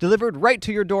recipes delivered right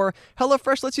to your door.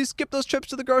 HelloFresh lets you skip those trips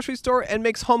to the grocery store and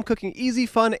makes home cooking easy,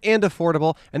 fun, and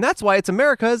affordable. And that's why it's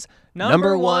America's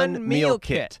number one meal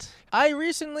kit. I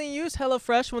recently used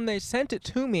HelloFresh when they sent it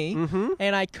to me,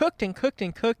 and I cooked and cooked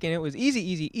and cooked, and it was easy,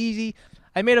 easy, easy.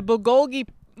 I made a bulgogi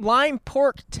lime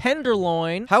pork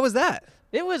tenderloin. How was that?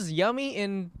 It was yummy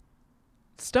in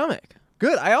stomach.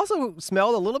 Good. I also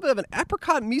smelled a little bit of an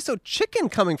apricot miso chicken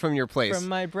coming from your place. From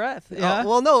my breath, yeah.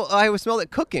 Well, no, I smelled it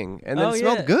cooking, and then it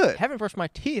smelled good. Haven't brushed my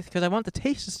teeth because I want the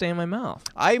taste to stay in my mouth.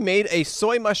 I made a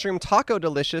soy mushroom taco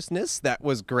deliciousness. That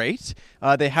was great.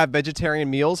 They have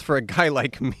vegetarian meals for a guy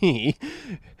like me.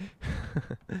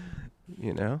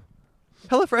 You know?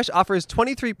 HelloFresh offers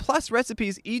 23 plus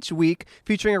recipes each week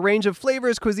featuring a range of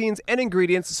flavors, cuisines, and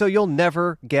ingredients so you'll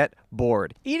never get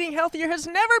bored. Eating healthier has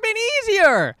never been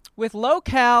easier! With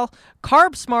low-cal,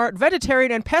 carb-smart,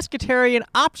 vegetarian, and pescatarian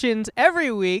options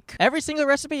every week, every single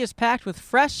recipe is packed with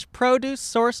fresh produce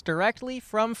sourced directly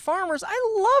from farmers.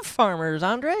 I love farmers,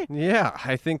 Andre. Yeah,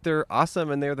 I think they're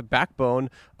awesome and they're the backbone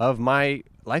of my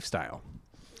lifestyle.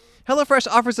 HelloFresh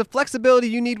offers the flexibility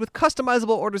you need with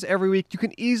customizable orders every week. You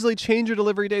can easily change your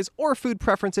delivery days or food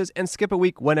preferences and skip a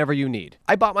week whenever you need.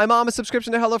 I bought my mom a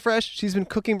subscription to HelloFresh. She's been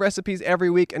cooking recipes every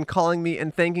week and calling me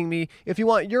and thanking me. If you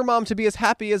want your mom to be as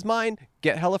happy as mine,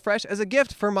 get HelloFresh as a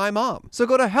gift for my mom. So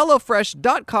go to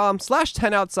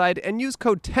HelloFresh.com/10outside and use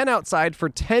code 10outside for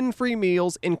 10 free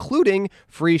meals, including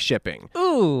free shipping.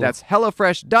 Ooh. That's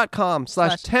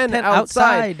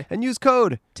HelloFresh.com/10outside and use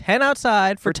code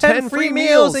 10outside for 10 free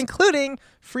meals, including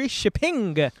free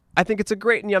shipping. I think it's a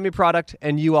great and yummy product,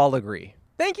 and you all agree.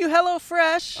 Thank you,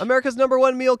 HelloFresh. America's number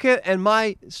one meal kit and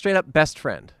my straight up best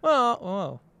friend.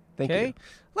 Oh. Thank Okay. you.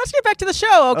 Let's get back to the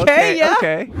show, okay? Yeah?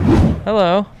 Okay.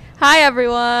 Hello. Hi,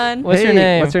 everyone. What's your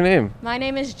name? What's your name? My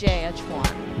name is Jay Chwan.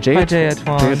 Hi, Jay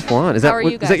Atwan. Jay Atwan. Is How that are you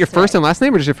is that guys your first today? and last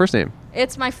name, or just your first name?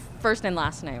 It's my first and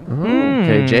last name.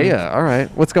 Okay, Jaya. All right.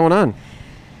 What's going on?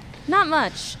 Not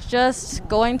much. Just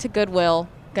going to Goodwill.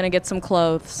 Gonna get some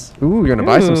clothes. Ooh, you're gonna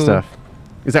buy some Ooh. stuff.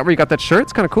 Is that where you got that shirt?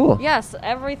 It's kind of cool. Yes,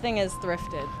 everything is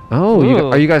thrifted. Oh,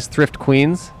 Ooh. are you guys thrift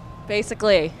queens?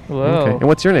 Basically. Whoa. Okay. And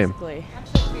what's your name? Basically.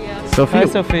 Sophia. Hi,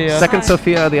 Sophia. Second Hi.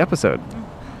 Sophia of the episode.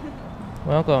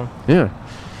 Welcome. Yeah.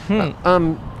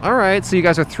 Hmm. All right. So you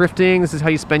guys are thrifting. This is how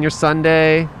you spend your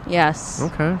Sunday. Yes.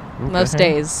 Okay. Most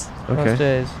days. Okay. Most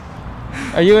days.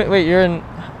 Are you? Wait, you're in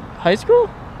high school?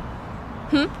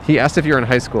 He asked if you're in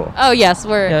high school. Oh yes,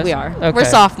 we Yes? are. Okay. We're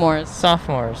sophomores.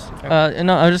 Sophomores.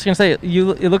 No, I was just gonna say it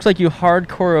looks like you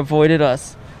hardcore avoided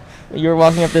us. You were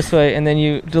walking up this way, and then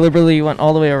you deliberately went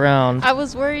all the way around. I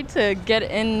was worried to get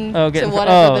in Oh, to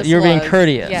whatever this you're being was.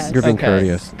 courteous. Yes. You're being Okay.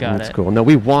 courteous. Got That's it. cool. No,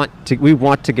 we want to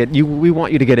get you. We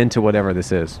want you to get into whatever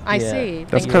this is. I Yeah. see.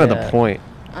 That's Thank kind you. of the point.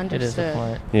 It is the Understood.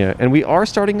 point. Yeah, and we are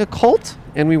starting a cult,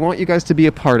 and we want you guys to be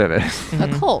a part of it. A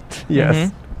cult.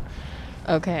 Yes.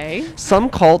 Okay. Some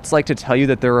cults like to tell you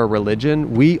that they're a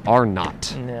religion. We are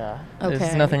not. Yeah. There's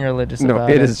Okay. nothing religious No, about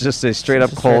it it. is just a straight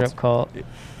up It's a cult. Straight up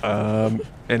cult.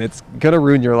 And it's gonna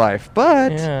ruin your life,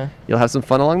 but Yeah. you'll have some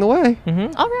fun along the way.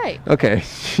 Mm-hmm. All right. Okay,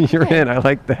 you're Okay. in. I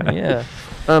like that. Yeah.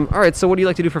 All right. So, what do you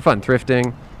like to do for fun?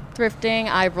 Thrifting. Thrifting.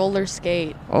 I roller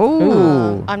skate.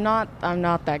 Oh. I'm not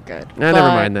that good. Never but-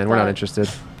 mind then. We're not but- interested.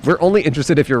 We're only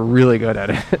interested if you're really good at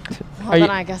it. Well, Are then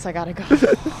you- I guess I gotta go.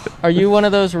 Are you one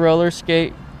of those roller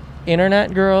skate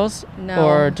internet girls? No.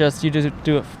 Or just you just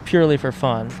do it purely for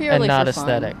fun and Purely not for fun.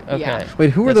 aesthetic? Okay. Yeah. Wait,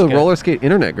 who are That's the good. roller skate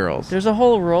internet girls? There's a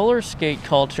whole roller skate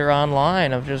culture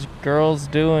online of just girls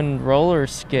doing roller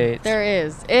skates. There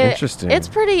is. Interesting. It's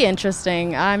pretty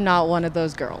interesting. I'm not one of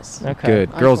those girls. Okay. Good.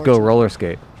 Girls go Unfortunately. roller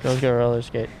skate. Girls go roller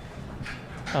skate.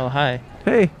 Oh, hi.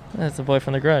 Hey. That's the boy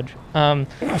from The Grudge.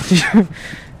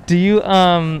 Do you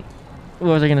what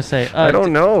was I gonna say? I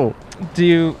don't know. Do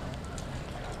you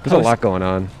There's a post- lot going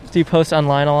on. do you post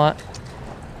online a lot?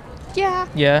 Yeah.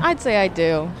 Yeah. I'd say I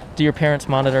do. Do your parents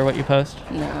monitor what you post?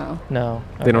 No. No.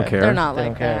 They don't Okay. care? They're not They like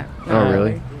don't care. that. Oh, No.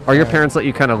 really? Are your parents let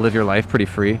you kind of live your life pretty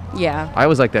free? Yeah. I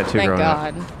was like that too Thank growing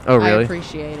God. up. Oh, I really?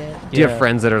 appreciate it. Do you Yeah. have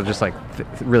friends that are just like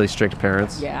really strict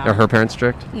parents? Yeah. Are her parents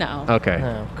strict? No. Okay.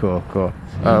 No. Cool. Cool.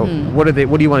 What do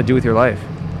you want to do with your life?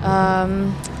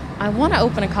 I want to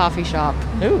open a coffee shop.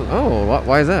 Ooh. Oh,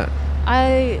 why is that?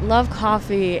 I love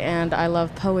coffee and I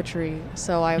love poetry,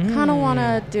 so I kind of want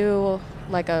to do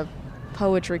like a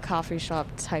poetry coffee shop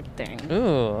type thing.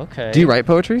 Ooh. Okay. Do you write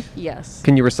poetry? Yes.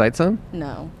 Can you recite some?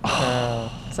 No.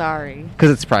 Oh, Sorry. Because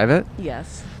it's private.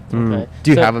 Yes. okay.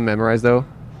 Do you So- have them memorized though?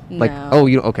 Like, No. oh,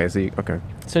 you okay? So you, okay.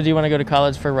 So do you want to go to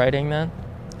college for writing then?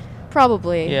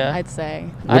 Probably. Yeah. I'd say.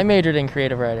 I majored in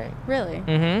creative writing. Really?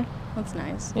 Mm-hmm. That's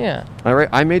nice. Yeah.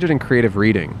 I majored in creative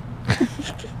reading.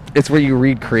 It's where you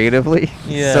read creatively.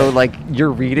 Yeah. So like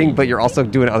you're reading, but you're also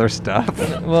doing other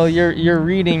stuff. Well, you're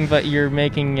reading, but you're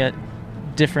making it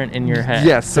different in your head.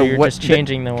 Yes. So you're what just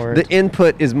changing the word. The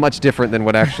input is much different than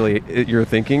what actually you're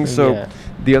thinking. So Yeah.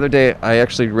 the other day I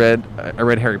actually read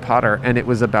Harry Potter, and it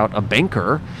was about a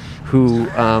banker who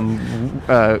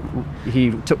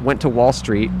went to Wall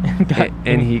Street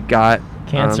and he got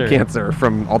cancer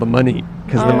from all the money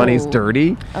because the money's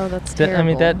dirty. Oh, that's terrible. I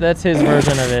mean, that's his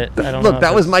version of it. I don't know. Look, if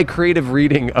that was it's- my creative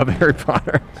reading of Harry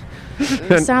Potter.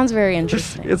 It sounds very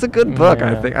interesting. It's a good book,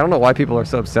 I Yeah. think. I don't know why people are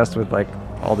so obsessed with like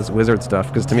all this wizard stuff,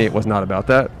 because to me it was not about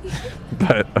that.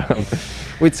 But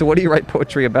wait, so what do you write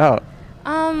poetry about?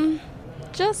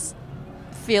 Just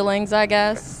feelings, I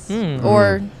guess, Hmm.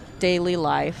 or daily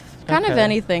life. Kind of Okay.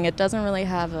 anything. It doesn't really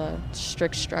have a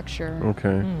strict structure,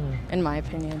 Okay. in my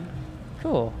opinion.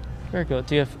 Cool. Very cool.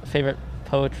 Do you have favorite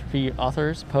poetry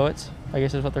authors, poets? I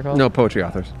guess is what they're called. No, poetry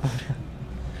authors.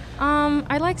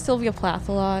 I like Sylvia Plath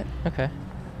a lot, Okay.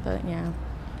 but yeah.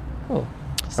 Cool.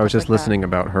 I was stuff just like that. listening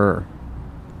about her.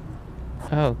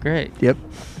 Oh, great. Yep.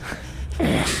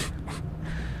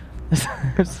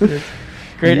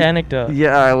 Great anecdote.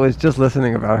 Yeah, I was just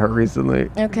listening about her recently.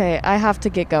 Okay, I have to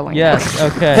get going. Yes.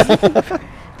 Okay.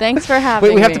 Thanks for having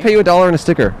me. Wait, we have to pay you $1 and a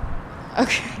sticker.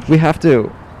 Okay. We have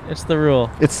to. It's the rule.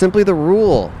 It's simply the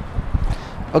rule.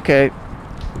 Okay.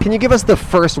 Can you give us the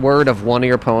first word of one of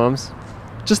your poems?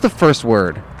 Just the first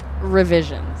word.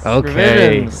 Revisions. Okay.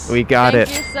 Revisions. We got Thank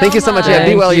it. you so Thank you so much. Yeah, be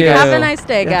Thank well, you you. guys. Have a nice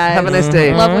day, Yeah, guys. have a nice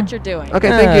day. Love Mhm. what you're doing. Okay,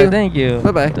 Yeah, thank you. Thank you.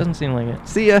 Bye-bye. Doesn't seem like it.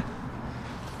 See ya.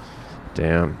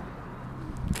 Damn.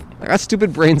 I got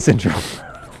stupid brain syndrome.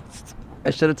 I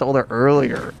should have told her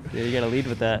earlier. Yeah, you gotta lead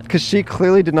with that. Because she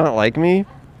clearly did not like me.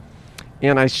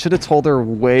 And I should have told her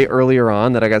way earlier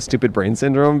on that I got stupid brain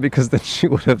syndrome, because then she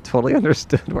would have totally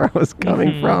understood where I was coming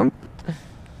Mhm. from.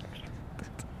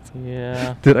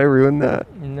 Yeah. Did I ruin that?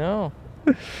 No.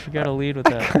 You gotta lead with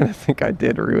I that. kind of think I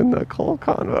did ruin the whole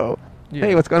convo. Yeah.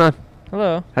 Hey, what's going on?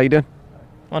 Hello. How you doing?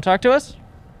 Want to talk to us?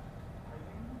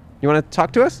 You want to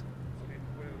talk to us?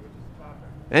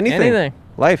 Anything. Anything.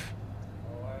 Life.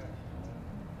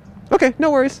 Okay,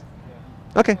 no worries.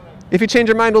 Okay. If you change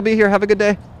your mind, we'll be here. Have a good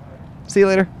day. See you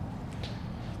later.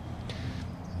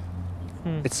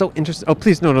 It's so interesting. Oh,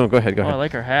 please, no, go ahead, go Oh, I ahead.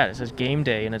 like her hat. It says game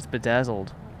day and it's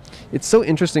bedazzled. It's so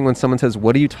interesting when someone says,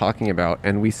 "What are you talking about?"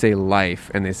 and we say life,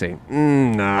 and they say,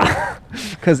 "Nah."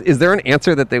 Because is there an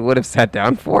answer that they would have sat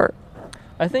down for?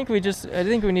 I think we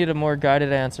need a more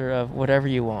guided answer of whatever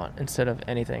you want instead of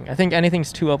anything. I think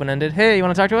anything's too open-ended. Hey, you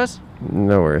want to talk to us?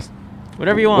 No worries.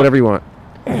 Whatever you want. Whatever you want.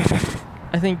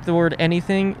 I think the word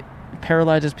anything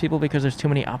paralyzes people because there's too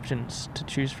many options to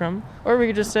choose from. Or we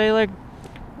could just say like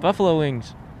buffalo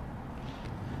wings.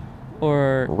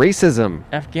 Or Racism.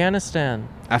 Afghanistan.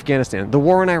 Afghanistan. The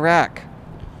war in Iraq.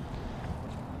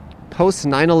 Post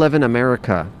 9/11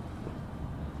 America.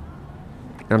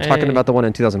 And I'm talking Hey. about the one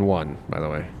in 2001, by the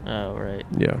way. Oh, right.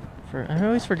 Yeah. I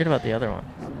always forget about the other one.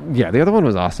 Yeah, the other one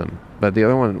was awesome, but the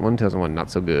other one 2001, not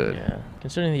so good. Yeah.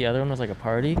 Considering the other one was like a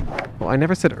party. Well, I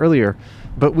never said earlier,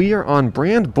 but we are on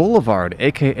Brand Boulevard,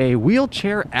 aka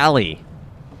Wheelchair Alley.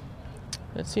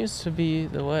 That seems to be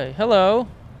the way. Hello.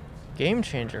 Game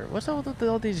changer. What's all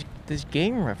these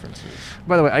game references?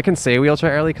 By the way, I can say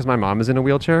Wheelchair Alley because my mom is in a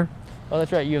wheelchair. Oh,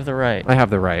 that's right. You have the right. I have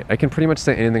the right. I can pretty much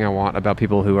say anything I want about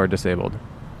people who are disabled.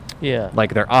 Yeah.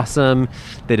 Like, they're awesome,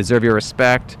 they deserve your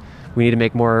respect, we need to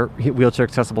make more wheelchair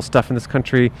accessible stuff in this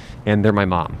country, and they're my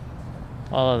mom.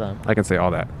 All of them. I can say all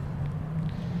that.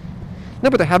 No,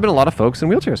 but there have been a lot of folks in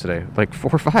wheelchairs today, like 4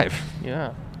 or 5.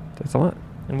 Yeah. That's a lot.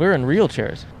 And we're in real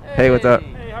chairs. Hey, what's up?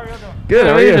 Hey, how are you doing? Good,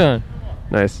 how are you? doing?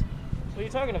 Nice. What are you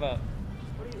talking about?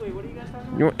 What are you guys talking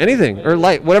about? You want anything, or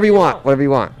light, whatever you want, whatever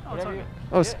you want. Whatever you-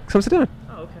 Oh, come sit down.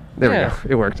 Oh, okay. There Yeah. we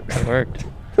go. It worked. It worked.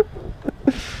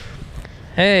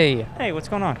 Hey, Hey, what's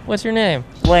going on? what's your name?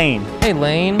 Lane. Hey,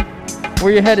 Lane.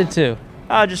 Where you headed to?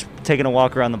 Just taking a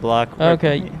walk around the block.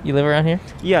 Okay, you live around here?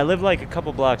 Yeah, I live like a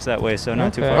couple blocks that way, so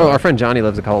not too Okay. far. Oh, our friend Johnny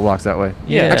lives a couple blocks that way.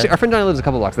 Yeah. Actually, our friend Johnny lives a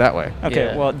couple blocks that way. Okay,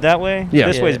 Yeah. well, that way? Yeah.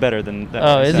 This Yeah. way's better than that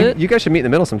Oh, way. is so- it? You guys should meet in the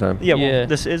middle sometime. Yeah, well, Yeah.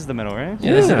 this is the middle, right?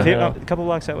 Yeah, this is the A middle. couple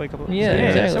blocks that way, couple Yeah, so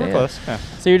exactly, we're yeah. close. Yeah.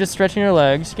 So you're just stretching your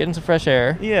legs, getting some fresh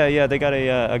air. Yeah, they got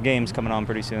a games coming on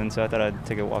pretty soon, so I thought I'd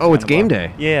take a walk. Oh, around it's the game block.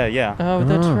 day. Yeah. Oh,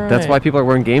 that's right. That's why people are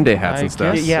wearing game day hats I and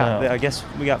stuff. guess Yeah, so. I guess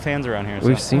we got fans around here.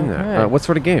 We've so. seen that. Okay. What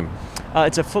sort of game?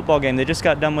 It's a football game. They just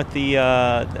got done with the,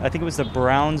 I think it was the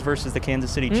Browns versus the Kansas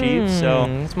City Chiefs. So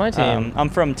it's my team. I'm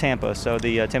from Tampa, so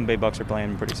the Tampa Bay Bucks are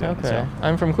playing pretty soon. Okay. So.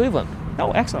 I'm from Cleveland.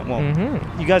 Oh, excellent. Well,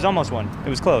 Mhm. you guys almost won. It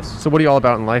was close. So what are you all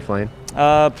about in life, Lane?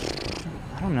 I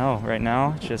I don't know. Right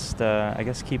now, just I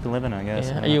guess keep living. I guess.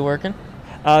 Yeah. Are you working?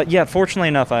 Yeah, fortunately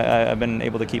enough, I've been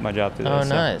able to keep my job through Oh, this.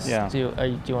 nice. Yeah. Do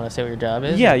you want to say what your job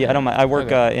is? Yeah, I don't mind. I work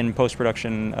Okay. in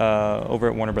post-production over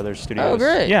at Warner Brothers Studios. Oh,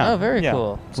 great. Yeah. Oh, very yeah.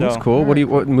 cool. So, That's cool.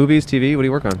 What movies, TV? What do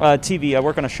you work on? TV. I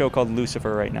work on a show called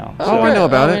Lucifer right now. Oh, I know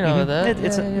about it. I know Mhm. that.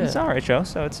 It's Yeah, yeah. an alright show,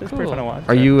 so it's pretty Cool. fun to watch.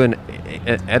 Are you an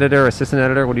editor, assistant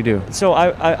editor? What do you do? So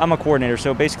I'm a coordinator.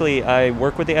 So basically, I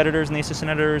work with the editors and the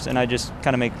assistant editors, and I just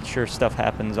kind of make sure stuff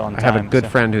happens on I time. have a good so.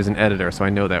 friend who's an editor, so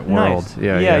I know that world. Nice.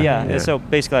 Yeah. Yeah. So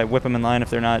basically, I whip them in line if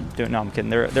they're not doing. No, I'm kidding.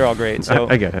 They're all great. So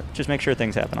I get it. Just make sure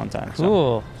things happen on time. so.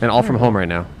 Cool. And all from home right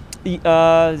now.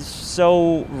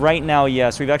 So right now,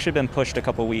 yes, we've actually been pushed a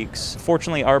couple weeks.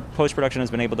 Fortunately, our post-production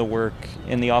has been able to work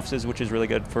in the offices, which is really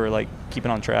good for like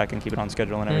keeping on track and keeping on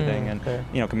schedule and everything, and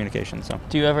okay. communication. So.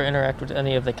 Do you ever interact with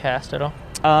any of the cast at all?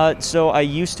 So I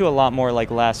used to a lot more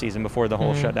like last season before the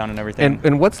whole shutdown and everything.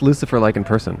 And what's Lucifer like in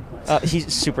person?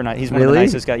 He's super nice. He's one of the Really?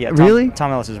 nicest guys. Yeah. Really?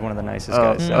 Tom Ellis is one of the nicest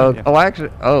Oh, guys. So,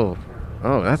 yeah.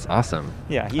 Oh, that's awesome.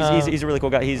 Yeah, he's a really cool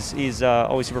guy. He's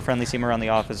always super friendly. See him around the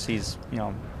office. He's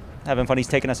having fun. He's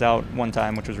taken us out one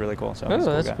time, which was really cool. So Oh, he's a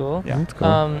that's guy. cool. Yeah. That's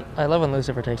cool. I love when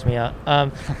Lucifer takes me out.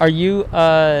 Are you?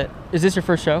 Is this your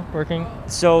first show working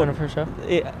So on a first show?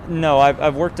 no,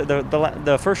 I've worked.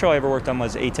 The first show I ever worked on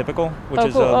was Atypical, which Oh,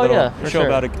 is cool. a Oh, little yeah, for show sure.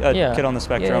 about a Yeah. kid on the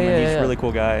spectrum, Yeah, and he's yeah. a really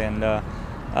cool guy.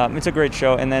 And it's a great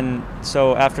show. And then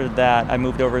so after that, I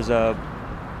moved over as a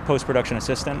post-production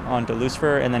assistant onto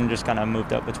Lucifer, and then just kind of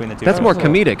moved up between the two. That's shows. more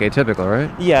comedic, atypical, right?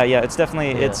 Yeah, it's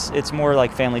definitely Yeah. it's more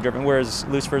like family driven, whereas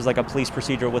Lucifer is like a police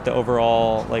procedural with the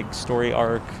overall like story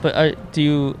arc. But do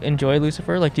you enjoy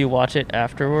Lucifer? Like, do you watch it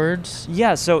afterwards?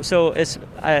 Yeah, so it's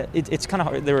kind of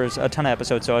hard. There was a ton of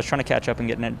episodes, so I was trying to catch up and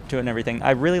get into it and everything.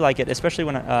 I really like it, especially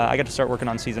when I got to start working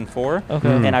on season 4. Okay.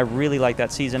 And I really like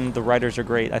that season. The writers are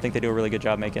great. I think they do a really good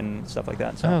job making stuff like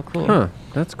that. So. Oh, cool. Huh.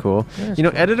 That's cool. That's You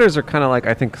know, cool. editors are kind of like,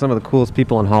 I think, some of the coolest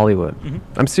people in Hollywood. Mhm.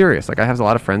 I'm serious. Like, I have a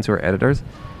lot of friends who are editors.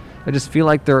 I just feel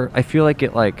like I feel like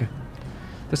it, like,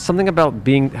 there's something about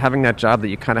having that job that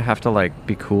you kind of have to, like,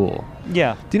 be cool.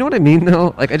 Yeah. Do you know what I mean,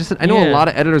 though? Like, I know a Yeah. lot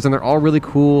of editors, and they're all really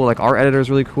cool. Like, our editor's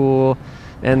really cool.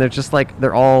 And they're just, like,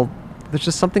 there's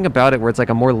just something about it where it's, like,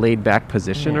 a more laid-back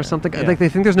position or something. Yeah. Like, they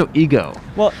think there's no ego.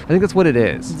 Well, I think that's what it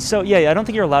is. so yeah, I don't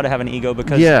think you're allowed to have an ego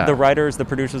because Yeah. the writers, the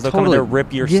producers, they'll Totally. come in there,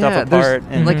 rip your Yeah, stuff there's- apart.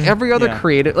 And Like, every other Yeah.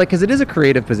 creative, like, because it is a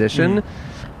creative position,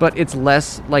 but it's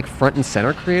less, like, front and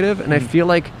center creative. And I feel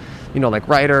like, like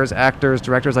writers, actors,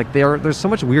 directors, like there's so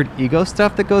much weird ego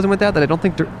stuff that goes in with that I don't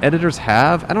think editors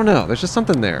have. I don't know. There's just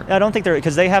something there. I don't think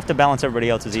because they have to balance everybody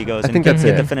else's egos I and think get, that's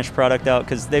get it. the finished product out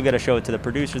because they've got to show it to the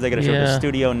producers, they got to show it to the Yeah.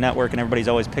 studio network, and everybody's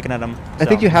always picking at them. I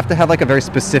think you have to have like a very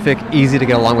specific, easy to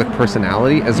get along with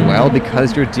personality as well,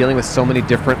 because you're dealing with so many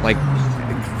different like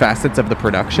facets of the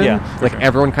production. Yeah, for like sure.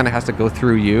 everyone kind of has to go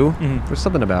through you. Mhm. There's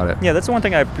something about it. Yeah, that's the one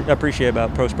thing I appreciate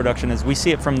about post-production is we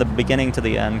see it from the beginning to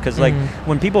the end. Because like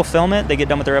when people film it, they get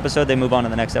done with their episode, they move on to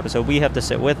the next episode. We have to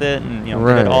sit with it and get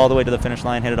Right. it all the way to the finish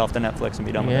line, hit it off to Netflix, and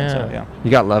be done with it. So Yeah. yeah. You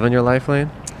got love in your life,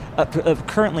 Lane?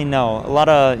 Currently, no. A lot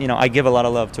of I give a lot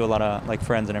of love to a lot of like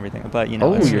friends and everything. But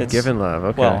Oh, it's, you're it's- giving love.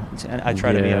 Okay. Well, and I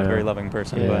try to be Yeah. a very loving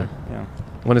person, Yeah. but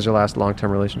When is your last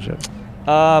long-term relationship?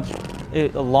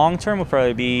 long term would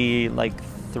probably be like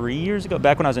 3 years ago,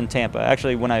 back when I was in Tampa.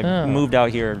 Actually, when I Oh. moved out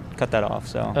here, cut that off.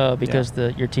 So. Oh, because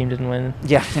your team didn't win.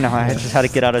 Yeah, I just had to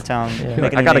get out of town. Yeah.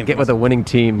 make a I new got to name get for with a winning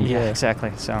team. myself. Yeah,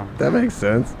 exactly. So That makes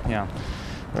sense. yeah.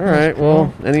 All right.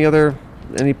 Well, what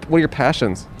are your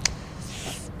passions?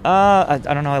 I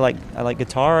don't know. I like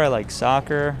guitar. I like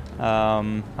soccer. I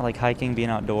like hiking, being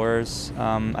outdoors.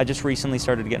 I just recently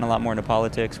started getting a lot more into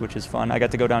politics, which is fun. I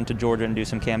got to go down to Georgia and do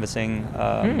some canvassing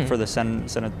for the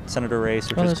senator race,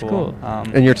 which Oh, is that's cool.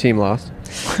 And your team lost.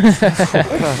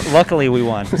 Luckily, we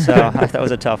won. So that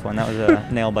was a tough one. That was a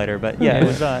nail biter. But yeah, it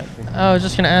was. I was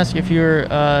just gonna ask if you're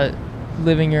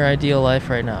living your ideal life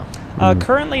right now.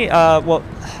 Currently, well,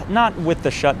 not with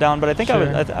the shutdown, but I think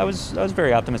Sure. I was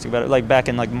very optimistic about it. Like back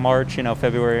in like March,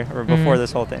 February or before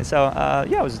this whole thing. So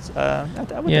yeah, I was. I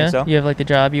would Yeah, think so. you have like the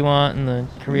job you want and the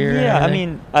career. and Yeah, I everything?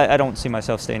 mean, I don't see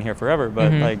myself staying here forever,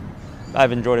 but Mhm. like,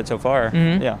 I've enjoyed it so far.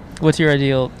 Mhm. Yeah. What's your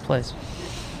ideal place?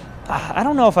 I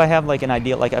don't know if I have like an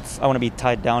ideal, like if I want to be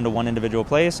tied down to one individual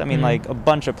place. I mean, Mhm. like a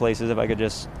bunch of places if I could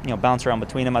just, bounce around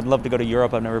between them. I'd love to go to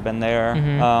Europe. I've never been there.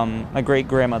 Mhm. My great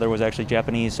grandmother was actually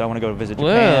Japanese, so I want to go visit Whoa.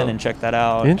 Japan and check that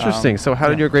out. Interesting. So how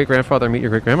did your great-grandfather meet your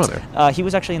great-grandmother? He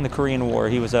was actually in the Korean War.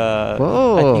 He was a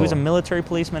Whoa. he was a military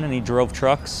policeman, and he drove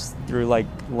trucks through like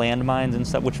landmines and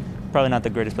stuff, which probably not the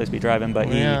greatest place to be driving, but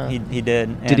he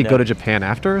did. Did he And, go to Japan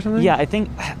after or something? Yeah, I think.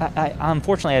 I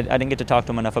unfortunately I didn't get to talk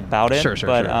to him enough about it. Sure.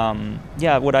 But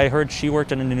yeah, what I heard, she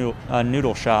worked in a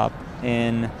noodle shop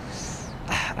in.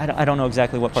 I don't know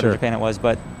exactly what part of Japan it was,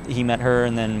 but he met her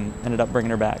and then ended up bringing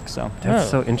her back. So That's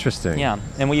so interesting. yeah,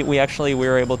 and we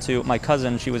were able to. My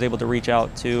cousin, she was able to reach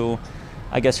out to,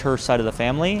 I guess, her side of the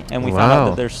family, and we found out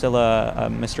that there's still a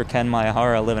Mr. Ken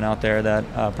Miyahara living out there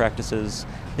that practices.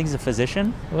 I think he's a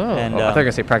physician. Whoa. And, I thought you were going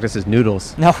to say practices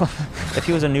noodles. No, if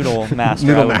he was a noodle master,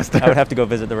 Noodle I would master. I would have to go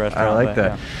visit the restaurant. I like but,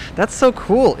 that. yeah. That's so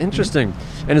cool. Interesting.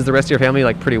 And is the rest of your family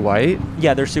like pretty white?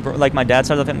 Yeah, they're super. Like my dad's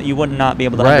side of the family, you would not be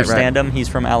able to Right, understand him. He's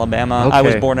from Alabama. I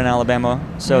was Okay. born in Alabama,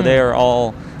 so they are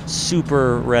all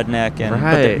super redneck and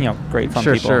but they're, great fun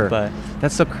people. Sure. But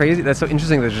That's so crazy. That's so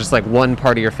interesting. There's just like one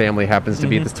part of your family happens to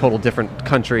be this total different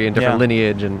country and different Yeah.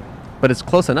 lineage, but it's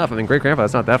close enough. I mean, great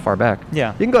grandfather's not that far back.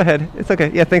 Yeah. You can go ahead. It's okay.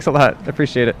 Yeah, thanks a lot. I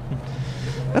appreciate it.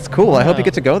 That's cool. I hope you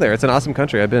get to go there. It's an awesome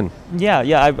country. I've been.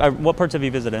 yeah. What parts have you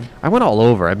visited? I went all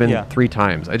over. I've been Yeah. 3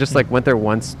 times. I just went there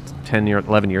once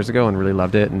 11 years ago and really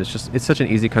loved it. And it's such an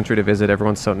easy country to visit.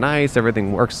 Everyone's so nice.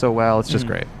 Everything works so well. It's just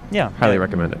great. Yeah, Highly yeah.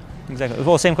 recommend it. Exactly.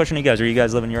 Well, same question to you guys. Are you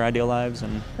guys living your ideal lives?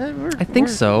 And I think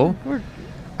so.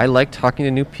 I like talking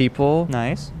to new people.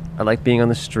 Nice. I like being on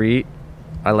the street.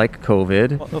 I like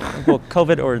COVID. Well,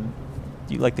 COVID, or do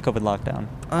you like the COVID lockdown?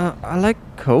 I like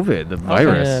COVID, the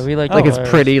virus. Yeah, we like Like the it's virus.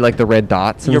 pretty, like the red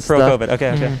dots and You're stuff. pro-COVID.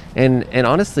 Okay. And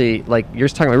honestly, like you're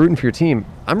just talking about rooting for your team.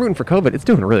 I'm rooting for COVID. It's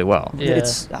doing really well. Yeah.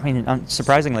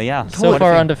 Surprisingly, yeah. So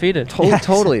far undefeated.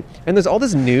 Totally. And there's all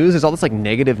this news. There's all this like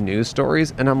negative news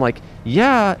stories, and I'm like,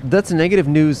 yeah, that's negative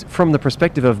news from the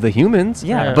perspective of the humans.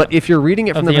 Yeah. But if you're reading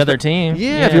it Of from the other perspe- team.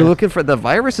 yeah, if you're looking for the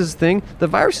viruses thing, the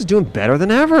virus is doing better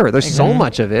than ever. There's so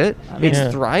much of it. It's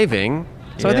Yeah. thriving.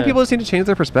 So I think Yeah. people just need to change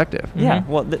their perspective. Yeah.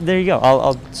 Well, there you go.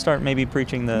 I'll start maybe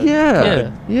preaching the. Yeah.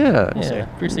 Yeah,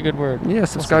 preach the good word. Yeah,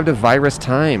 subscribe to Virus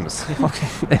Times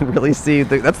and really see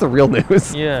that's the real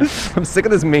news. Yeah. I'm sick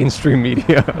of this mainstream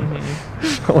media.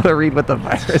 I want to read what the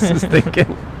virus is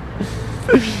thinking.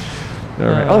 All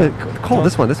right. Cole,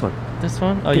 this one. This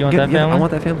one? Oh, you want that yeah, family? I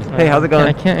want that family. Hey, how's it going?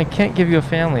 I can't give you a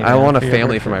family. I man, want a your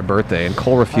family birthday. for my birthday, and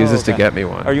Cole refuses to get me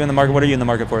one. Are you in the market? What are you in the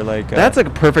market for? Like That's like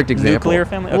a perfect example. nuclear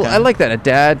family? Well, Okay. I like that. A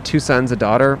dad, 2 sons, a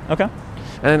daughter. Okay.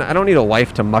 And I don't need a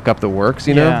wife to muck up the works,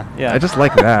 you Yeah, know? yeah. I just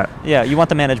like that. Yeah, you want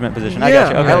the management position. I Yeah,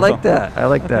 got you. Okay, I like cool. that. I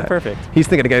like that. Perfect. He's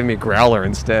thinking of giving me Growler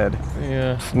instead.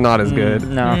 Yeah. Not as good.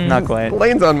 No, not quite.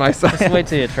 Lane's on my side. Just wait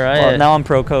till you try Well, it. now I'm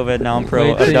pro COVID. Now I'm pro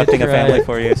Wait till you abducting a try family it.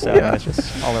 for you. So Yeah. it's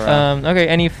just all around. Okay.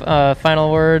 Any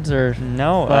final words or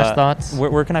No. last thoughts?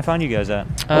 Where can I find you guys at?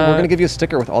 We're going to give you a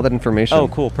sticker with all that information. Oh,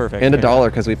 cool. Perfect. And Okay. $1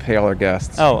 because we pay all our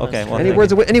guests. Oh, okay. Well, Any thank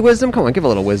words? you. Any wisdom? Come on, give a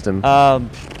little wisdom.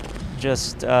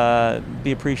 Just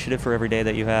be appreciative for every day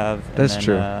that you have. And That's then,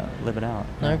 true. Live it out.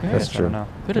 Okay. I That's guess, I true. don't know.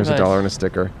 Good There's advice. $1 and a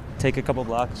sticker. Take a couple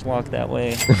blocks, walk that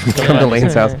way. Come to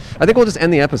Lane's house. I think we'll just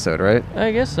end the episode, right?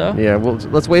 I guess so. Yeah.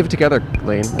 Let's wave it together,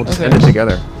 Lane. We'll just Okay. end it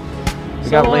together. We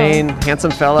got So, Lane,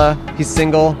 handsome fella. He's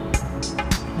single.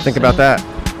 Think about that.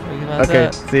 Think about Okay.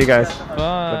 that. See you guys.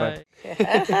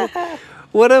 Bye.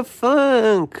 What a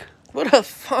funk. What a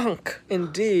funk,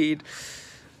 indeed.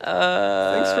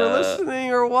 Thanks for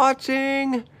listening or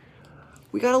watching.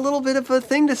 We got a little bit of a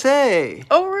thing to say.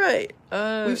 Oh, right.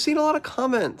 We've seen a lot of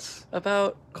comments.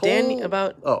 About Cole. Danny,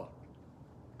 about... Oh.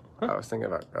 I was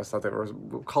thought they were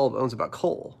called owns about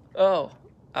Cole. Oh,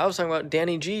 I was talking about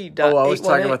Danny G. Oh, I was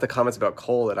talking about the comments about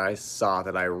Cole that I saw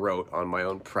that I wrote on my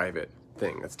own private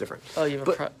thing. That's different. Oh, you have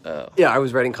But- oh. Yeah, I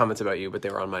was writing comments about you, but they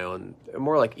were on my own,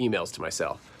 more like emails to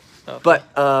myself. Okay. But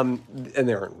and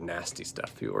they were nasty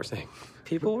stuff. People were saying.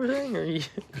 People were saying, or you?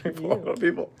 Or you?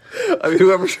 People. I mean,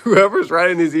 whoever's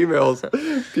writing these emails,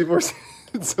 people are saying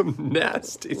some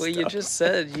nasty Well, stuff. you just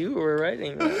said you were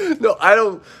writing that. No, I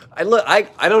don't.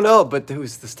 I don't know, but there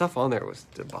was the stuff on there was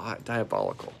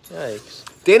diabolical. Yikes.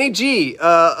 Danny G,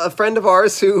 a friend of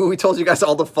ours who we told you guys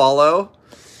all to follow.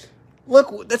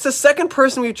 Look, that's the second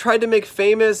person we've tried to make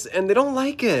famous, and they don't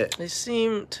like it. They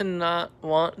seem to not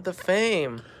want the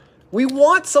fame. We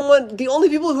want someone, the only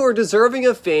people who are deserving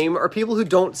of fame are people who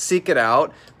don't seek it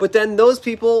out, but then those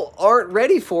people aren't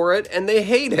ready for it and they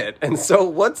hate it. And so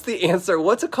what's the answer?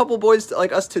 What's a couple boys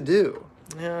like us to do?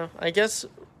 Yeah, I guess.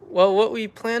 Well, what we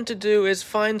plan to do is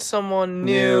find someone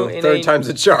new. in Third time's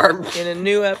a charm. In a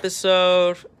new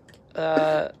episode.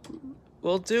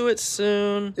 We'll do it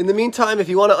soon. In the meantime, if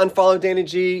you want to unfollow Danny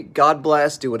G, God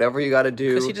bless, do whatever you got to do.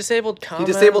 Because he disabled comments.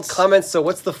 He disabled comments, so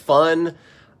what's the fun?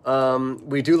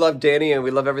 We do love Danny and we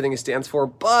love everything he stands for,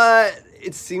 but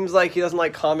it seems like he doesn't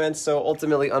like comments, so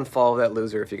ultimately unfollow that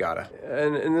loser if you gotta.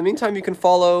 And in the meantime, you can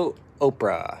follow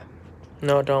Oprah.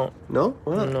 No, don't. No?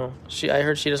 Why not? No. I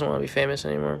heard she doesn't want to be famous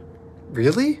anymore.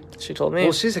 Really? She told me.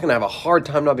 Well, she's gonna have a hard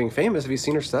time not being famous. Have you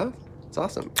seen her stuff? It's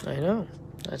awesome. I know.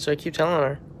 That's what I keep telling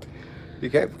her. You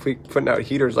can't be putting out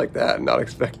heaters like that and not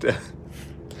expect to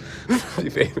be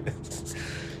famous.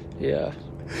 Yeah.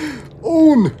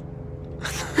 Own!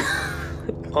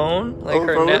 Own? Like Own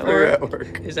her from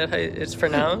network? Is that how it's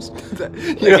pronounced?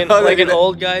 You know Like an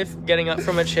old guy getting up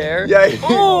from a chair? Yeah.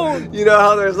 Own! You know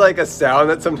how there's like a sound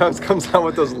that sometimes comes out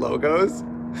with those logos?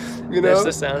 You know? That's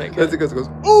the sound it That's it goes,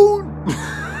 own!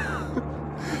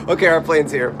 Okay, our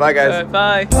plane's here. Bye, guys.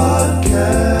 Bye.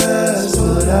 Podcast,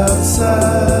 but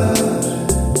outside.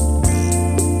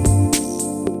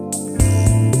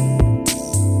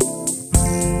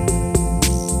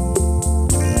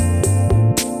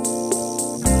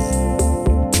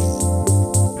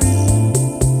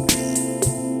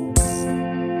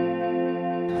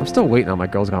 I'm still waiting on my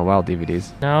Girls Gone Wild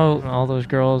DVDs. Now all those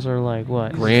girls are like,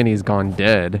 what? Granny's gone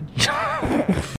dead.